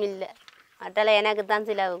லாபமும் இல்லை மாட்டால் எனக்கு தான்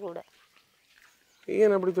சிலவு கூட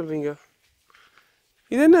ஏன் அப்படி சொல்கிறீங்க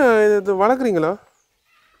இது என்ன இது வளர்க்குறீங்களா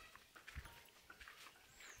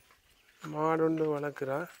மாடு ஒன்று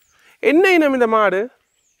வளர்க்குறா என்ன இனம் இந்த மாடு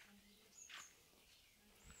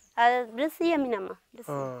அது பிரிசியம் இனம்மா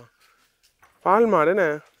பால் மாடுண்ணே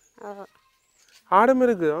ஆடும்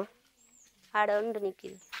இருக்குதோ ஆடு ஒன்று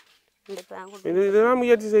நிற்கிது இதெல்லாம்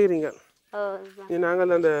முயற்சி செய்கிறீங்க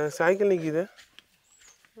நாங்கள் அந்த சைக்கிள் நிற்கிது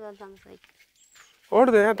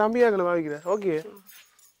ஓடுது தம்பியாக்களை வாங்கிக்கிற ஓகே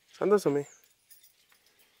சந்தோஷமே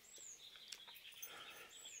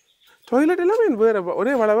டாய்லெட் எல்லாமே வேற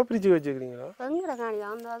ஒரே வளவாக பிரித்து வச்சுக்கிறீங்களா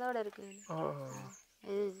அதோட இருக்கு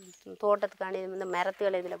தோட்டத்துக்காண்டி இந்த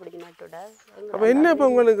மரத்துகளை இதில் பிடிக்க மாட்டோட அப்போ என்ன இப்போ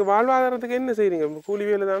உங்களுக்கு வாழ்வாதாரத்துக்கு என்ன செய்கிறீங்க கூலி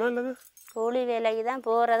வேலை தானே இல்லது கூலி வேலைக்கு தான்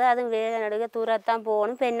போகிறது அதுவும் வேலை நடுக்க தூரத்தான்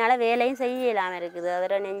போகணும் இப்போ என்னால் வேலையும் செய்யலாமல் இருக்குது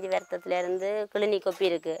அதில் நெஞ்சு வருத்தத்துலேருந்து கிளினிக் கொப்பி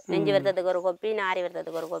இருக்குது நெஞ்சு வருத்தத்துக்கு ஒரு கொப்பி நாரி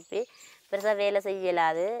வருத்தத்துக்கு ஒரு கொப்பி பெருசாக வேலை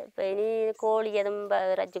செய்யலாது இப்போ இனி கோழி எதுவும்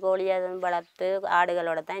இறைச்சி கோழி எதுவும் வளர்த்து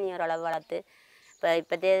ஆடுகளோட தான் இனி ஓரளவு வளர்த்து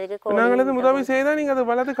இப்போ தேதிக்கு நாங்கள் எதுவும் உதவி செய்தால் நீங்கள் அதை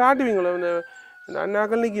வளர்த்து காட்டுவீங்களோ இந்த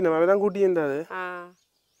அண்ணாக்கள் நிற்கணும் அவள் தான் கூட்டி இருந்தாது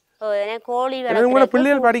கோழி உங்களோட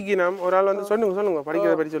பிள்ளைகள் படிக்கணும் ஒரு ஆள் வந்து சொல்லுங்க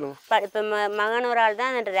படிக்கிறத படி சொல்லுங்க இப்போ மகன் ஒரு ஆள்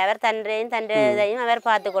தான் அவர் தன்றையும் இதையும் அவர்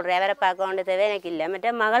பார்த்துக்கொள்றார் அவரை பார்க்க வேண்டிய தேவை எனக்கு இல்லை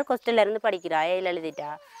மற்ற மகள் கொஸ்டில் இருந்து படிக்கிறா 7 எழுதிட்டா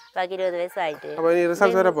பாக்கி 20 வயசு ஆயிட்டு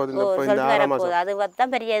ரிசல்ட் வர போகுது இந்த 6 மாசம் அது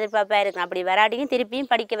தான் பெரிய எதிர்பார்ப்பா இருக்கும் அப்படி வராட்டியும் திருப்பியும்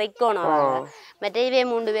படிக்க வைக்கணும் மற்ற இவ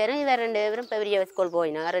 3 பேரும் இவர் 2 பேரும் பெரிய ஸ்கூல்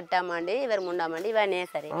போயினாங்க 8ஆம் ஆண்டு இவர் 3ஆம் ஆண்டு இவ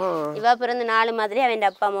நேசரி இவ பிறந்து 4 மாதிரி அவன்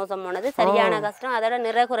அப்பா மோசம் போனது சரியான கஷ்டம் அதோட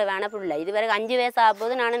நிறைகுறைவான பிள்ளை இது வரைக்கும் 5 வயசு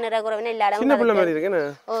ஆகும்போது நானும் நிறைகுறைவான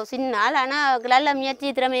இல்லாத சின்னால் ஆனா நல்ல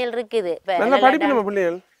முயற்சி திறமையில் இருக்குது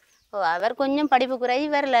அவர் கொஞ்சம் படிப்பு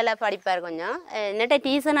குறைவர் இல்ல படிப்பார் கொஞ்சம் என்னட்ட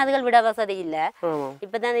டியூஷன் அதுகள் விட வசதி இல்ல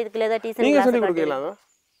இப்பதான் இதுக்குள்ள ஏதோ டியூஷன்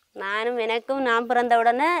நானும் எனக்கும் நான் பிறந்த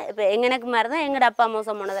உடனே இப்போ எனக்கு மாதிரி தான் எங்கட அப்பா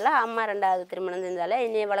மோசம் போனதில் அம்மா 2வது திருமணம் செஞ்சால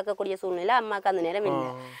என்னைய வளர்க்கக்கூடிய சூழ்நிலை அம்மாவுக்கு அந்த நேரம் இல்லை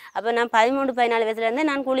அப்போ நான் 13-14 வயசுலேருந்து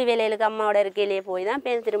நான் கூலி வேலைகளுக்கு அம்மாவோட இருக்கையிலேயே போய் தான்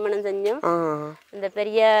திருமணம் செஞ்சோம் இந்த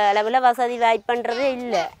பெரிய அளவில் வசதி வாய்ப்புன்றதே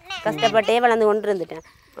இல்லை கஷ்டப்பட்டே வளர்ந்து கொண்டு இருந்துட்டேன்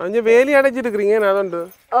அங்க வேலி அடைச்சிட்டு இருக்கீங்க நான்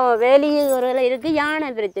வேலி ஒரு இருக்கு யானை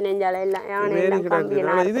பிரச்சனை எல்லாம்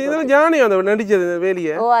யானை யானை நடிச்சது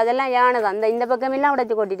வேலிய அதெல்லாம் யானை தான் அந்த இந்த பக்கம் எல்லாம்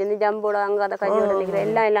உடைச்சு கொட்டிட்டு ஜம்போட அங்க அதை கையோட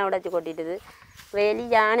நிக்கிற எல்லாம் உடைச்சு கொட்டிட்டு வேலி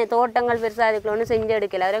யானை தோட்டங்கள் பெருசா அதுக்குள்ள செஞ்சு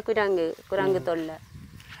எடுக்கல அதில் குரங்கு தொல்லை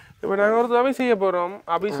இப்போ நாங்கள் ஒரு உதவி செய்ய போகிறோம்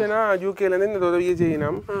அபிஷனா யூகேலேருந்து இந்த உதவியை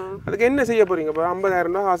செய்யணும் அதுக்கு என்ன செய்ய போகிறீங்க இப்போ 50,000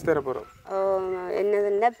 ரூபா காசு தர போகிறோம்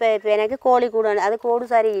என்னதுன்னா இப்போ எனக்கு கோழி கூட அது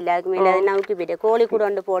கோடு சரியில்லை அதுக்கு மேலே அதை நவுக்கி போயிட்டேன் கோழி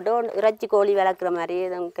கூட போட்டு இறைச்சி கோழி வளர்க்குற மாதிரி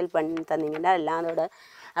ஹெல்ப் பண்ணி தந்தீங்கன்னா எல்லாம் அதோட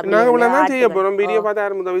நாங்கள் செய்ய போகிறோம் வீடியோ பார்த்து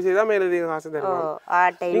யாரும் உதவி செய்தால் மேலே காசு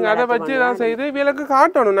தருவோம் நீங்கள் அதை வச்சு தான் செய்து விளக்கு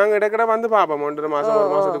காட்டணும் நாங்கள் இடக்கிட வந்து பார்ப்போம் 1 மாதம்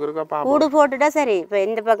 1 மாதத்துக்கு இருக்கா பார்ப்போம் கூடு போட்டுட்டா சரி இப்போ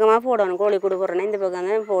இந்த பக்கமாக போடணும் கோழி கூடு போடுறேன்னா இந்த பக்கம்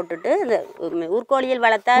தான் போட்டுட்டு இந்த ஊர்கோழியில்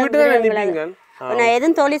வளர்த்தா நான்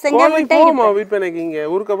எதுவும் தொழில் செஞ்சா வீட்டு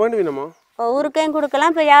ஊருக்க வேண்டுமோ ஊருக்கையும்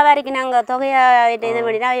கொடுக்கலாம் இப்போ வியாபாரிக்கு நாங்கள் தொகையா இது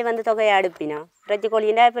பண்ணினா அவை வந்து தொகையை அடுப்பினோம் இறைச்சி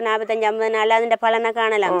கோழின்னா இப்போ 45-50 நாள் அதுண்ட பலனை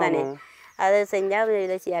காணலாம் தானே அதை செஞ்சால்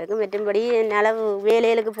இலட்சியாக இருக்கும் மற்றும்படி நிலவு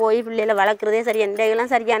வேலைகளுக்கு போய் பிள்ளைகளை வளர்க்குறதே சரி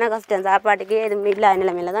எல்லாம் சரியான கஷ்டம் சாப்பாட்டுக்கு எதுவும் இல்லாத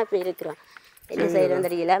நிலைமையில தான் இப்போ இருக்கிறோம் என்ன செய்யறோம்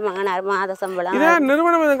தெரியல மகனார் மாத சம்பளம்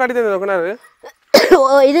நிறுவனம்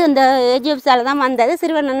இது இந்த ஏஜிஎஃப்ஸால தான் வந்தது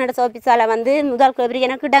சிறுவனோட சோபிஸால வந்து முதல்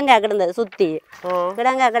எனக்கு கிடங்கா கிடந்தது சுற்றி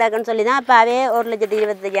கிடங்கா கிடக்குன்னு சொல்லி தான் அப்பாவே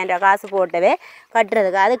 1,25,000 ரூபா காசு போட்டவே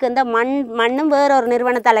கட்டுறதுக்கு அதுக்கு இந்த மண்ணும் வேற ஒரு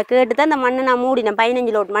நிறுவனத்தால் கேட்டு தான் இந்த மண்ணு நான் மூடினேன்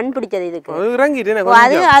 15 லோட் மண் பிடிச்சது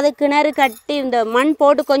இதுக்கு அது கிணறு கட்டி இந்த மண்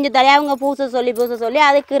போட்டு கொஞ்சம் தலையாவங்க பூச சொல்லி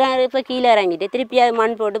அது கிணறு இப்போ கீழே இறங்கிட்டு திருப்பி அது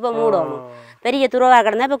மண் போட்டு இப்போ மூடணும் பெரிய துறவா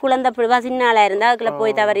கிடந்தா இப்போ குழந்தை சின்னால இருந்தா அதுக்குள்ள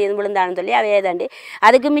போய் தவறி விழுந்தான்னு சொல்லி அவையே தாண்டி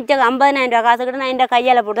அதுக்கு மிச்சம் 50,000 ரூபா காசு கிட்ட நான் இந்த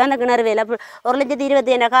கையால போட்டு அந்த கிணறு வேலை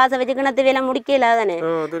 1,25,000 காசை வச்சு கிணத்து வேலை முடிக்கல தானே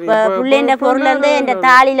பிள்ளைண்ட பொருள்ல இருந்து இந்த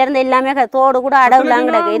தாலில இருந்து எல்லாமே தோடு கூட அடவுலாம்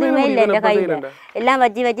கிடக்கு எதுவுமே இல்லை இந்த கையில எல்லாம்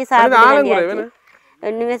வச்சு சாப்பிட்டு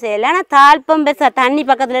ஒண்ணுமே செய்யல ஆனா தாழ்பம் பெருசா தண்ணி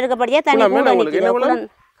பக்கத்துல இருக்கபடியா தண்ணி கூட நிற்குது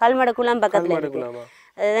கல்மட குளம் பக்கத்துல இருக்கு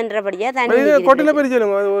அதுன்றபடியா தண்ணி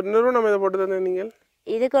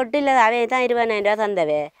இது கொட்டு இல்லை அவே தான் 20,000 ரூபா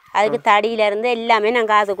தந்தவே அதுக்கு தடியிலேருந்து எல்லாமே நான்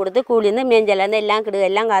காசு கொடுத்து கூலிருந்து மேஞ்சலேருந்து எல்லாம்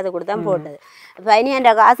எல்லாம் காசு கொடுத்து தான் போட்டது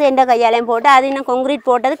 15,000 காசு எந்த கையாலையும் போட்டு அது இன்னும் கொங்கிரீட்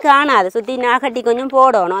போட்டது காணாது சுற்றி நாகட்டி கொஞ்சம்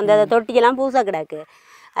போடணும் அந்த தொட்டிக்கெல்லாம் பூச கிடக்கு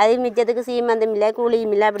அது மிச்சத்துக்கு சீமந்தம் இல்லை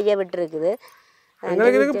கூலியும் இல்லை அப்படியே விட்டுருக்குது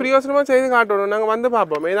எங்களுக்கு பிரயோசனமாக செய்து காட்டணும் நாங்கள் வந்து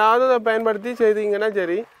பார்ப்போம் ஏதாவது பயன்படுத்தி செய்தீங்கன்னா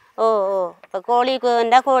சரி இப்போ கோழிக்கு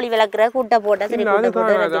வந்தா கோழி வளர்க்குற கூட்டை போட்டா சரி கூட்டை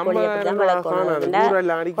போட்டு கோழி அப்படிதான் வளர்க்கணும்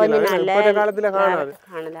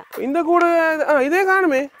இந்த கூடு இதே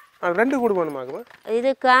காணுமே 2 கூடு போகணுமாக்குமா இது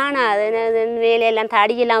காணாது வேலையெல்லாம்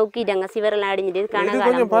தடியெல்லாம் உக்கிட்டாங்க சிவரெல்லாம் அடிஞ்சிட்டு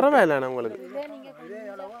காண பரவாயில்ல உங்களுக்கு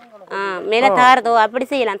மேலே தகரத்தோ அப்படி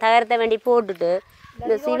செய்யலாம் தகரத்தை வேண்டி போட்டுட்டு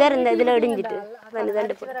இந்த சிவர் இந்த இதில் இடிஞ்சிட்டு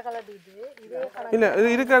இல்லை இது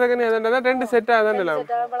இருக்கிறதுக்கு 2 செட்டாக தான்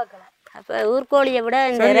அப்போ ஊர்கோழியை விட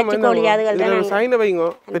இந்த இறைச்சி கோழி அதுகள் சைனை வைங்க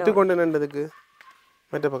வெட்டு கொண்டு நின்றதுக்கு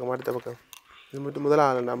மற்ற பக்கம் அடுத்த பக்கம் இது மட்டும் முதல்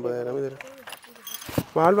 50,000 இது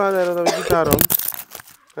வாழ்வாதாரத்தை வச்சு தாரோம்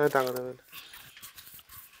தாங்க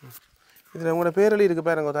இதில் உங்களோட பேரழி இருக்குது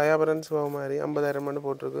பாருங்க தயாபரன் மாதிரி 50,000 மட்டும்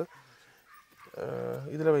போட்டிருக்கு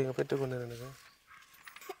இதில் வைங்க பெற்றுக்கொண்டு நின்றுங்க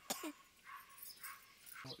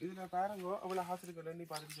இதில் பாருங்க அவ்வளோ ஹாஸ்பிட்டல்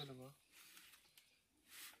ரெண்டு பார்த்துட்டு சொல்லுங்க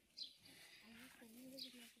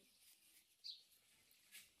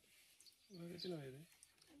எத்தனை வயது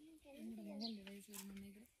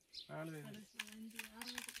 4 வயது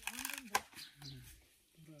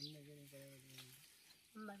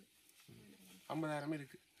 50,000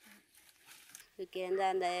 இருக்கு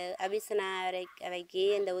அந்த அபிசனா அவைக்கு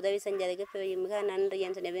இந்த உதவி செஞ்சதுக்கு மிக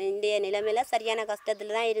நன்றின்னு சொன்னேன் இந்திய நிலைமையில சரியான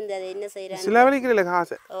கஷ்டத்துல தான் இருந்தது என்ன செய்யறாங்க சிலவழிக்கிறீங்களா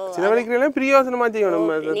காசு சிலவழிக்கிறீங்களா பிரியோசனமா செய்யணும்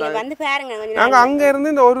நீங்க வந்து பாருங்க நாங்க அங்க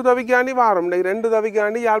இருந்து இந்த ஒரு உதவிக்காண்டி வாரோம் 2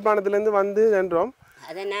 உதவிக்காண்டி யாழ்ப்பாணத்துல இருந்து வந்து நின்றோம்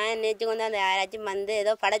அதை நான் நினச்சி கொண்டு அந்த யாராச்சும் வந்து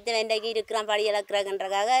ஏதோ படத்தை வேண்டாக்கி இருக்கிறான் படி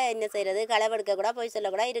இழக்கிறாங்கன்றக்காக என்ன செய்கிறது களவெடுக்க கூட போய்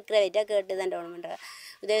சொல்லக்கூட இருக்கிற வைட்டா கேட்டு தண்டோணுன்ற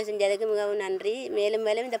உதவி செஞ்சதுக்கு மிகவும் நன்றி. மேலும்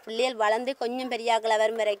மேலும் இந்த பிள்ளைகள் வளர்ந்து கொஞ்சம் பெரியாக்களை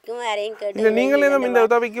வரும் வரைக்கும் யாரையும் கேட்டு நீங்களே இந்த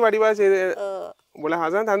உதவிக்கு வடிவாக செய்து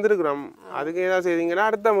உலகம் தந்துருக்குறோம். அதுக்கு ஏதாவது செய்தீங்கன்னா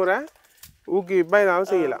அடுத்த முறை ஊக்குவிப்பாக ஏதாவது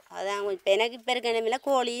செய்யலாம். அதான் இப்போ எனக்கு இப்போ இருக்க நிலைமையில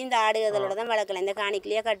கோழி இந்த ஆடு அதோட தான் வளர்க்கலாம். இந்த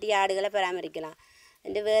காணிக்கிலேயே கட்டி ஆடுகளை பராமரிக்கலாம்.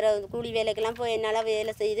 இந்த வேறு கூலி வேலைக்கெல்லாம் போய் என்னால்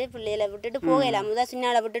வேலை செய்து பிள்ளைகளை விட்டுட்டு போகலாம்.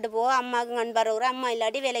 சின்னால விட்டுட்டு போக அம்மாவுக்கு கண் பரவுற அம்மா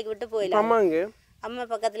இல்லாட்டி வேலைக்கு விட்டு போயிடலாம். அம்மா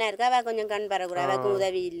பக்கத்தில் இருக்கா அவள் கொஞ்சம் கண் பரவுற அவளுக்கு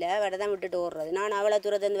உதவி இல்லை அவட தான் விட்டுட்டு ஓடுறது. நான் அவ்வளோ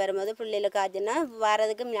தூரத்துலேருந்து வரும்போது பிள்ளைகளுக்கு ஆச்சுன்னா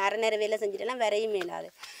வரதுக்கு அரை நேரம் வேலை செஞ்சுட்டுலாம் வரையும் மேலாது.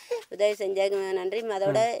 உதவி செஞ்சதுக்கு நன்றி.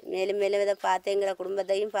 அதோட மேலும் மேலும் இதை பார்த்து எங்களை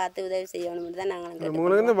குடும்பத்தையும் பார்த்து உதவி செய்யணும்னு தான் நாங்கள்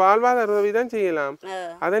உங்களுக்கு வாழ்வாதார உதவி தான் செய்யலாம்.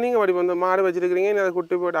 அதை நீங்கள் வடி வந்து மாடு வச்சிருக்கிறீங்க அதை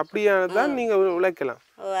குட்டி போட்டு அப்படியானதான் நீங்கள் உழைக்கலாம்.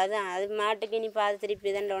 அதான் அது மாட்டுக்கு நீ பார்த்து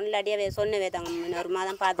திருப்பி தான் இல்லாட்டியே சொன்னவே தாங்க ஒரு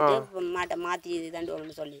மாதம் பார்த்துட்டு மாட்டை மாற்றி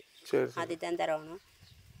தண்டு சொல்லி மாற்றி தான் தரணும்.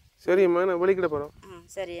 சரிம்மா நான் வெளிக்கிட போகிறோம்.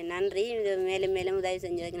 சரி நன்றி. இது மேலும் மேலும் உதவி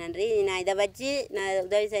செஞ்சதுக்கு நன்றி. நான் இதை வச்சு நான்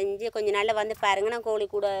உதவி செஞ்சு கொஞ்சம் நாளில் வந்து பாருங்கள். நான் கோழி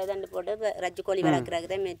கூட தண்டு போட்டு ரச்சு கோழி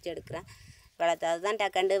வளர்க்குறதுக்கு தான் முயற்சி எடுக்கிறேன். வளர்த்தது தான்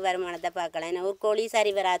டக்கண்டு வருமானத்தை பார்க்கலாம். ஏன்னா ஒரு கோழி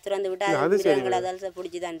சரி வர துறந்து விட்டு அது அதால்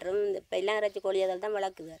பிடிச்சி தண்டுரும். இப்போ எல்லாம் ரச்சு கோழி அதால் தான்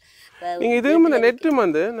வளர்க்குது. நீங்கள் இதுவும் இந்த நெட்டு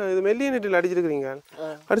வந்து நான் இது மெல்லிய நெட்டில் அடிச்சிருக்கிறீங்க.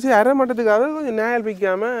 அடிச்சு அரை மட்டத்துக்காக கொஞ்சம் நேயல்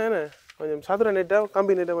பிக்காமல் கொஞ்சம் சதுர நெட்டாக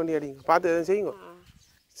கம்பி நெட்டை வண்டி அடிங்க பார்த்து எதுவும் செய்யுங்க.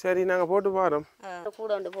 சரி நாங்கள் போட்டு போகிறோம்.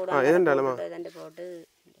 போட்டு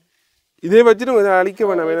இதே வச்சுட்டு இதை அழிக்க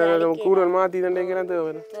வேணாம். கூட மாற்றி தண்டைக்கெல்லாம்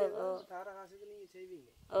தேவை.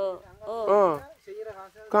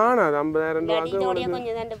 காணாது 50,000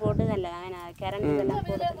 கொஞ்சம் தண்டு போட்டு கரண்ட்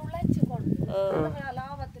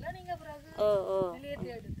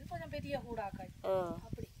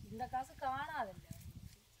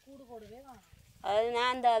அது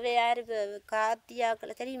நான் அந்த அவை யாரு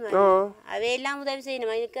கார்த்தியாக்களை தெரியுமா அவையெல்லாம் உதவி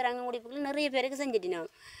செய்யணும். இருக்கிறாங்க முடிப்புகள் நிறைய பேருக்கு செஞ்சுட்டினோம்.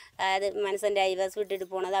 அது மனுஷன் ஐவர்ஸ் விட்டுட்டு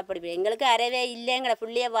போனது அப்படி எங்களுக்கு அறவே இல்லைங்கிற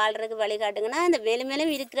பிள்ளைய வாழ்றதுக்கு வழிகாட்டுங்கன்னா அந்த மேலும்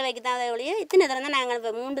மேலும் இருக்கிற வைக்க தான் ஒழிய இத்தனை தரம் தான் நாங்கள்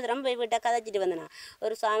இப்போ 3 தரம் போய் விட்டால் கதைச்சிட்டு வந்தோம்.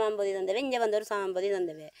 ஒரு சாமாம்பொதி தந்தவே இங்கே வந்து ஒரு சாமாம்பொதி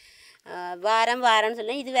தந்தவே வாரம்னு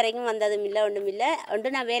சொல்லி இது வரைக்கும் வந்ததும் இல்லை ஒன்றும் இல்லை.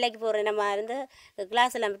 ஒன்று நான் வேலைக்கு போகிறேன். நம்ம இருந்து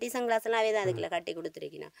கிளாஸ் எல்லாம் டியூஷன் கிளாஸ் எல்லாம் அவே தான் அதுக்குள்ள கட்டி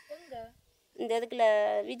கொடுத்துருக்கேன். இந்த இதுக்குள்ள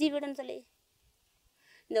விஜய் வீடுன்னு சொல்லி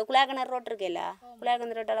இந்த குலாக்கணர் ரோட் இருக்கேல்ல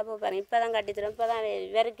குலாக்கணர் ரோட்டால் போய் பாருங்க. இப்போ தான் கட்டி தரோம். இப்போ தான்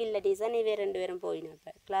வெறுக்கு இல்லை டீசன் இவே 2 பேரும் போயினோம்.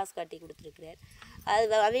 இப்போ கிளாஸ் கட்டி கொடுத்துருக்குறாரு.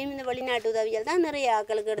 அது அவையும் இந்த வெளிநாட்டு உதவிகள் தான் நிறைய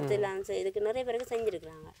ஆக்களுக்கு எடுத்துலாம் இதுக்கு நிறைய பேருக்கு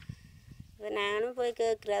செஞ்சுருக்குறாங்க. இப்போ நானும் போய்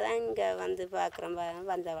கேட்குறதான் இங்கே வந்து பார்க்குறோம்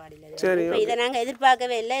வந்த வாடியில். இப்போ இதை நாங்கள்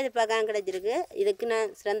எதிர்பார்க்கவே இல்லை. எதிர்பார்க்காம கிடைச்சிருக்கு. இதுக்கு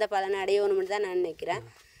நான் சிறந்த பலனை அடையணும்னு தான் நான் நினைக்கிறேன்.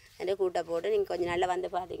 அதை கூட்ட போட்டு நீங்கள் கொஞ்சம் நல்லா வந்து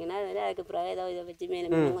பார்த்தீங்கன்னா அதுக்கு பிறகு ஏதோ இதை வச்சு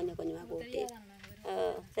மேலும் கொஞ்சம் கொஞ்சமாக கூட்டி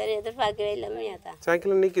சரி எதிர்பார்க்கவே இல்லையா தான்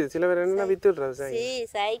சைக்கிள் நிற்கிது. சில பேர் என்ன வித்துடுறது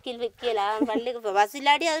சைக்கிள் விற்கலாம் பள்ளிக்கு இப்போ பஸ்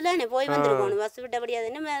இல்லாட்டி அதில் போய் வந்துருக்கணும். பஸ் விட்டபடி அது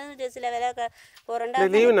என்ன சில வேலை போகிறோண்டா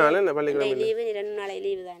லீவு நாள் லீவு 2 நாளை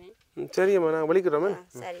லீவு தானே. சரிம்மா நான் வலிக்கிறோம்.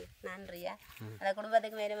 சரி நன்றியா. அந்த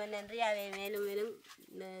குடும்பத்துக்கு மேலும் நன்றி. அவை மேலும் மேலும்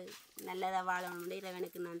நல்லதாக வாழணும்.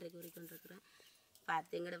 இறைவனுக்கு நன்றி கூறிக்கொண்டிருக்கிறேன்.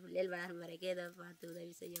 பார்த்து எங்களோட பிள்ளைகள் வளரும் வரைக்கும் ஏதோ பார்த்து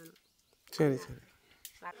உதவி செய்யணும். சரி சரி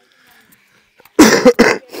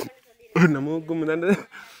நமக்கும் நன்றி.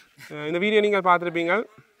 இந்த வீடியோ நீங்கள் பார்த்துருப்பீங்க.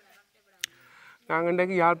 நாங்கள்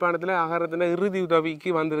இன்றைக்கு யாழ்ப்பாணத்தில் அகரத்தில் இறுதி உதவிக்கு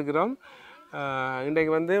வந்திருக்கிறோம்.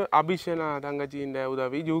 இன்றைக்கு வந்து அபிஷேனா தங்கச்சி இந்த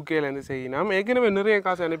உதவி யூகேலேருந்து செய்யணும். ஏற்கனவே நிறைய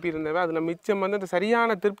காசு அனுப்பியிருந்தவை. அதில் மிச்சம் வந்து அந்த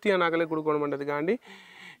சரியான திருப்தியான நகலை கொடுக்கணுன்றதுக்காண்டி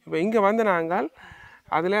இப்போ இங்கே வந்து நாங்கள்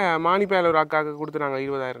அதில் மானிப்பேல ஒரு அக்காவுக்கு கொடுத்துனாங்க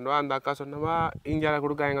 20,000 ரூபா. அந்த அக்கா சொன்னவா இந்தியாவில்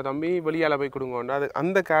கொடுக்க எங்கள் தம்பி வெளியால் போய் கொடுங்கோண்டு அது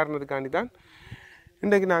அந்த காரணத்துக்காண்டி தான்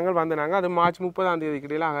இன்றைக்கு நாங்கள் வந்தாங்க. அது மார்ச் 30ஆம் தேதி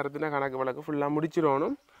கிடையில அகரத்தின கணக்கு வழக்கு ஃபுல்லாக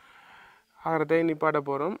முடிச்சிடணும். அகரத்தை நிப்பாட்ட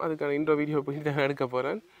போகிறோம். அதுக்கான இன்ட்ரோ வீடியோ போய் நான் எடுக்க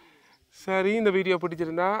போகிறேன். சரி இந்த வீடியோ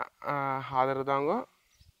பிடிச்சிருந்தா ஆதரவு தாங்க.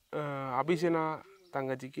 அபிஷேனா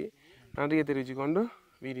தங்கச்சிக்கு நன்றியை தெரிவிச்சுக்கொண்டு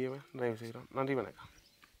வீடியோவை நிறைவு செய்கிறோம். நன்றி வணக்கம்.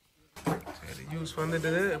 சரி ஜூஸ்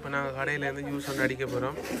வந்துட்டு இப்போ நாங்கள் கடையிலேருந்து ஜூஸ் வந்து அடிக்க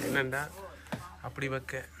போகிறோம். என்னண்டா அப்படி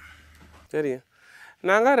வைக்க சரி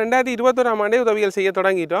நாங்கள் 2021ஆம் ஆண்டே உதவிகள் செய்ய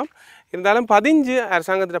தொடங்கிட்டோம். இருந்தாலும் 15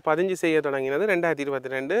 அரசாங்கத்தில் 15 செய்ய தொடங்கினது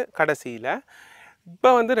 2022 கடைசியில். இப்போ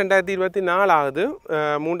வந்து 2024 ஆகுது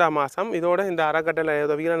 3ஆம் மாதம். இதோட இந்த அறக்கட்டளை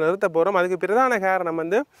உதவிகளை நிறுத்த போகிறோம். அதுக்கு பிரதான காரணம்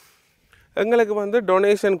வந்து எங்களுக்கு வந்து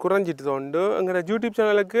டொனேஷன் குறைஞ்சிட்டு தோண்டு. எங்களோட யூடியூப்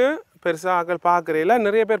சேனலுக்கு பெருசாக ஆக்கள் பார்க்குறீங்களா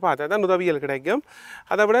நிறைய பேர் பார்த்தா தான் உதவிகள் கிடைக்கும்.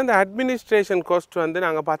 அதை விட இந்த அட்மினிஸ்ட்ரேஷன் காஸ்ட் வந்து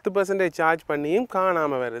நாங்கள் 10% சார்ஜ் பண்ணியும்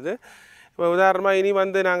காணாமல் வருது. இப்போ உதாரணமாக இனி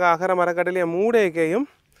வந்து நாங்கள் அகரம அறக்கட்டளையை மூடைக்கையும்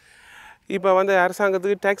இப்போ வந்து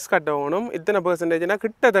அரசாங்கத்துக்கு டேக்ஸ் கட்டணும். இத்தனை பெர்சன்டேஜ்னா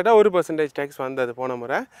கிட்டத்தட்ட 1% டேக்ஸ் வந்தது. போன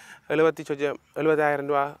முறை 70,000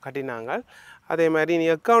 ரூபா கட்டினாங்க. அதே மாதிரி நீ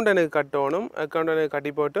அக்கௌண்டனுக்கு கட்டணும். அக்கௌண்டனுக்கு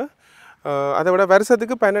கட்டி போட்டு அதை விட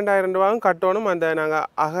வருஷத்துக்கு 12,000 ரூபாயும் கட்டணும். அந்த நாங்கள்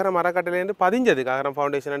அகரம் அறக்கட்டளைலேருந்து பதிஞ்சதுக்கு, அகரம்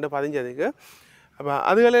ஃபவுண்டேஷன் பதிஞ்சதுக்கு. அப்போ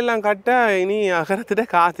அதுகளெல்லாம் கட்ட இனி அகரத்திட்ட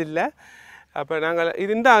காசு இல்லை. அப்போ நாங்கள்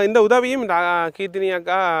இந்த உதவியும் கீர்த்தினி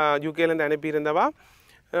அக்கா யூகேலேருந்து அனுப்பியிருந்தவா.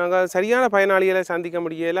 நாங்கள் சரியான பயனாளிகளை சந்திக்க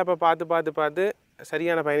முடியலை. அப்போ பார்த்து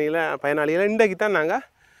சரியான பயனாளிகளை இன்றைக்கு தான் நாங்கள்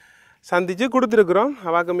சந்தித்து கொடுத்துருக்குறோம்.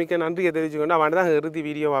 அவாக்கு மிக்க நன்றியை தெரிவிச்சுக்கொண்டு அவன் தான் இறுதி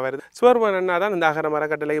வீடியோவாக வருது. சுவர்வன் அண்ணா தான் இந்த அகரம்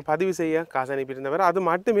அறக்கட்டளைக்கு பதிவு செய்ய காசு அனுப்பியிருந்தவர். அது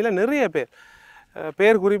மட்டும் இல்லை, நிறைய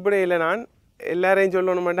பேர் குறிப்பிட இல்லை, நான் எல்லாரையும்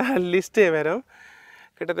சொல்லணுமெண்டா லிஸ்ட்டே வரும்.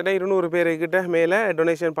 கிட்டத்தட்ட 200 பேருக்கிட்ட மேலே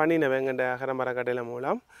டொனேஷன் பண்ணினவங்க இந்த அகரம் அறக்கட்டளை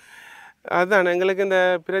மூலம். அதுதான் எங்களுக்கு இந்த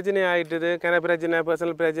பிரச்சனை ஆகிட்டுது, பிரச்சனை,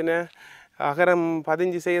 பர்சனல் பிரச்சனை. அகரம்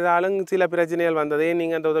பதிஞ்சு செய்தாலும் சில பிரச்சனைகள் வந்ததே.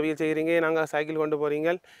 நீங்கள் அந்த உதவியை செய்கிறீங்க, நாங்கள் சைக்கிள் கொண்டு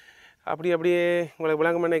போகிறீங்க, அப்படியே உங்களுக்கு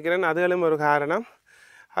விளக்கம் நினைக்கிறேன். அதுகளும் ஒரு காரணம்.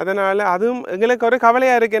 அதனால் அதுவும் எங்களுக்கு ஒரு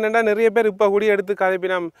கவலையாக இருக்குது. என்னென்னா நிறைய பேர் இப்போ கூடி எடுத்து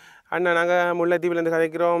கதைப்பினோம், அண்ணா நாங்கள் முல்லைத்தீவுலேருந்து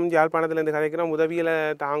கதைக்கிறோம், யாழ்ப்பாணத்துலேருந்து கதைக்கிறோம், உதவியில்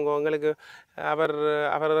தாங்கும், எங்களுக்கு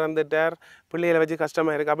அவர் வந்துட்டார், பிள்ளைகளை வச்சு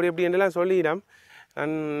கஷ்டமாக இருக்குது, அப்படி என்னெல்லாம் சொல்லிடோம்.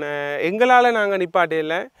 எங்களால் நாங்கள்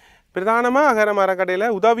நிப்பாட்டையில் பிரதானமாக அகரம்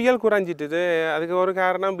அறக்கட்டையில் உதவியல் குறைஞ்சிட்டுது. அதுக்கு ஒரு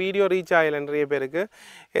காரணம் வீடியோ ரீச் ஆகலை நிறைய பேருக்கு.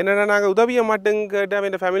 என்னென்னா நாங்கள் உதவியை மட்டும் கேட்டு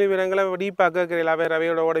அவன் ஃபேமிலி வீரங்களை டீப்பாக கேட்கறீங்களா, வேறு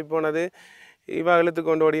அவையோட ஓடி போனது, இவா இழுத்து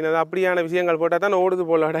கொண்டு ஓடினது, அப்படியான விஷயங்கள் போட்டால் தான் ஓடுது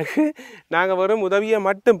போல அடக்கு. நாங்கள் வெறும் உதவியை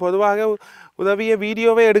மட்டும், பொதுவாக உதவியை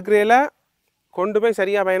வீடியோவே எடுக்கிறதில்ல, கொண்டு போய்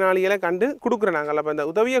சரியாக பயனாளிகளை கண்டு கொடுக்குறோம் நாங்கள். அப்போ அந்த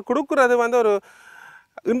உதவியை கொடுக்குறது ஒரு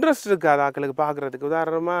இன்ட்ரெஸ்ட் இருக்காது ஆக்களுக்கு பார்க்குறதுக்கு.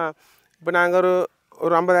 உதாரணமாக இப்போ நாங்கள் ஒரு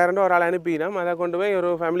 50,000 ரூபா ஒரு ஆள் அனுப்பினோம், அதை கொண்டு போய் ஒரு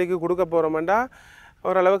ஃபேமிலிக்கு கொடுக்க போகிறோம்டா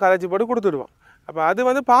ஓரளவு கதைச்சி போட்டு கொடுத்துடுவோம். அப்போ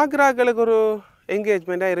அது பார்க்குறாக்களுக்கு ஒரு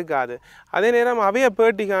என்கேஜ்மெண்ட்டாக இருக்காது. அதே நேரம் அவைய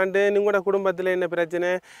பேட்டி காண்டு உங்களோட குடும்பத்தில் என்ன பிரச்சனை,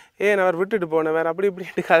 ஏன் அவர் விட்டுட்டு போனவர்,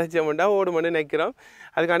 இப்படின்ட்டு கதைச்சோம்டா ஓடுமண்டு நிற்கிறோம்.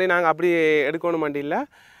 அதுக்காண்டி நாங்கள் அப்படி எடுக்கணுமெண்டு இல்லை.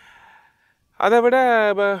 அதை விட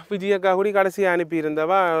இப்போ விஜயக்கா கூடி கடைசியாக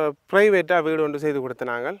அனுப்பியிருந்தவா ப்ரைவேட்டாக வீடு ஒன்று செய்து கொடுத்த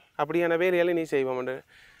நாங்கள். அப்படியான வேலைகளை நீ செய்வோம்ண்டு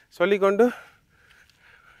சொல்லிக்கொண்டு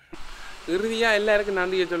இறுதியாக எல்லாருக்கும்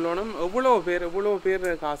நன்றியை சொல்லணும். எவ்வளோ பேர்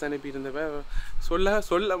காசு அனுப்பியிருந்தவ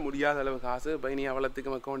சொல்ல முடியாத அளவு காசு. பயணி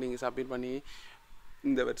அவ்வளோத்துக்கு அக்கௌண்டிங் சப்மிட் பண்ணி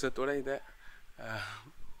இந்த வருஷத்தோடு இதை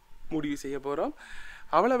முடிவு செய்ய போகிறோம்.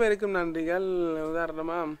 அவ்வளோ பேருக்கும் நன்றிகள்.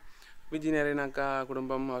 உதாரணமாக விஜய் அக்கா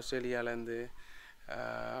குடும்பம் ஆஸ்திரேலியாவிலேருந்து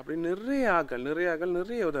அப்படி நிறைய ஆக்கள்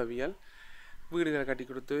நிறைய உதவிகள், வீடுகளை கட்டி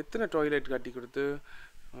கொடுத்து, எத்தனை டாய்லெட் கட்டி கொடுத்து,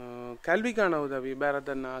 கல்விக்கான உதவி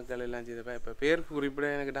பேரத்தன் ஆக்கள் எல்லாம் செய்தப்ப. இப்போ பேருக்கு குறிப்பிட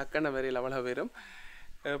எனக்கு டக்குன்னு வரையில் அவ்வளோ பேரும்.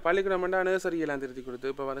 பள்ளிக்கூடம் நர்சரியெல்லாம் திருத்தி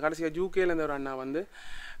கொடுத்து, இப்போ கடைசியாக யூகேலேருந்து ஒரு அண்ணா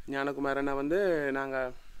ஞானகுமார் அண்ணா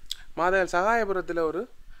நாங்கள் மாதவல் சகாயபுரத்தில் ஒரு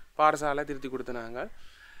பாடசாலை திருத்தி கொடுத்த நாங்கள்.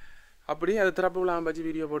 அப்படி அது திறப்பு விழாம வச்சு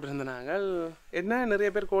வீடியோ போட்டிருந்த நாங்கள். என்ன நிறைய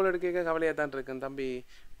பேர் கோல் எடுக்க கவலையாக தான் இருக்கேன், தம்பி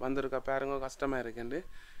வந்திருக்கா பாருங்க கஷ்டமாக இருக்குண்டு.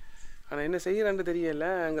 ஆனால் என்ன செய்கிறேன்னு தெரியல,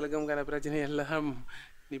 எங்களுக்கும் பிரச்சனை எல்லாம்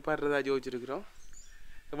நிப்பாட்டுறதா யோசிச்சிருக்கிறோம்.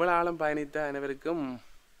 இவ்வளோ ஆழம் பயணித்த அனைவருக்கும்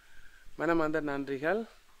மனமார்ந்த நன்றிகள்.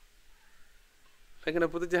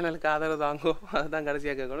 எங்கள் புது சேனலுக்கு ஆதரவு தாங்கோ, அதுதான்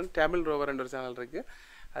கடைசியாக கேட்கணும். டேபிள் ரோவர் என்ற ஒரு சேனல் இருக்குது,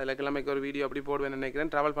 அதில் கிழமைக்கு ஒரு வீடியோ அப்படி போடுவேன்னு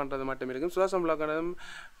நினைக்கிறேன். ட்ராவல் பண்ணுறது மட்டும் இருக்கும். சுதாசம் விளாக்கணும்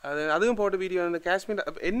அதுவும் போட்டு வீடியோ. அந்த காஷ்மீர்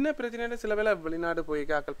என்ன பிரச்சனைன்னு சில வேளை வெளிநாடு போய்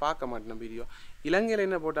ஆக்கள் பார்க்க மாட்டோம் வீடியோ. இலங்கையில்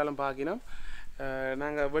என்ன போட்டாலும் பார்க்கணும்,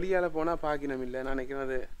 நாங்கள் வெளியால் போனால் பார்க்கணும் இல்லை. நான் நினைக்கிறேன்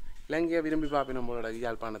அது இலங்கையை விரும்பி பார்க்கணும் போலோட.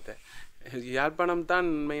 யாழ்ப்பாணம் தான்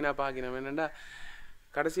மெயினாக பார்க்கணும். என்னென்னா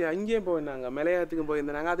கடைசியாக அங்கேயும் போயிருந்தாங்க, மலையாளத்துக்கும்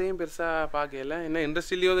போயிருந்தாங்க, அதையும் பெருசாக பார்க்கல. என்ன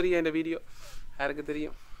இன்ட்ரெஸ்ட் இல்லையோ தெரியும் இந்த வீடியோ, யாருக்கு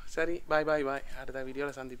தெரியும். சரி, பாய். அடுத்த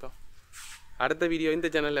வீடியோவில் சந்திப்போம். அடுத்த வீடியோ இந்த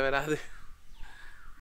சேனலில் வராது.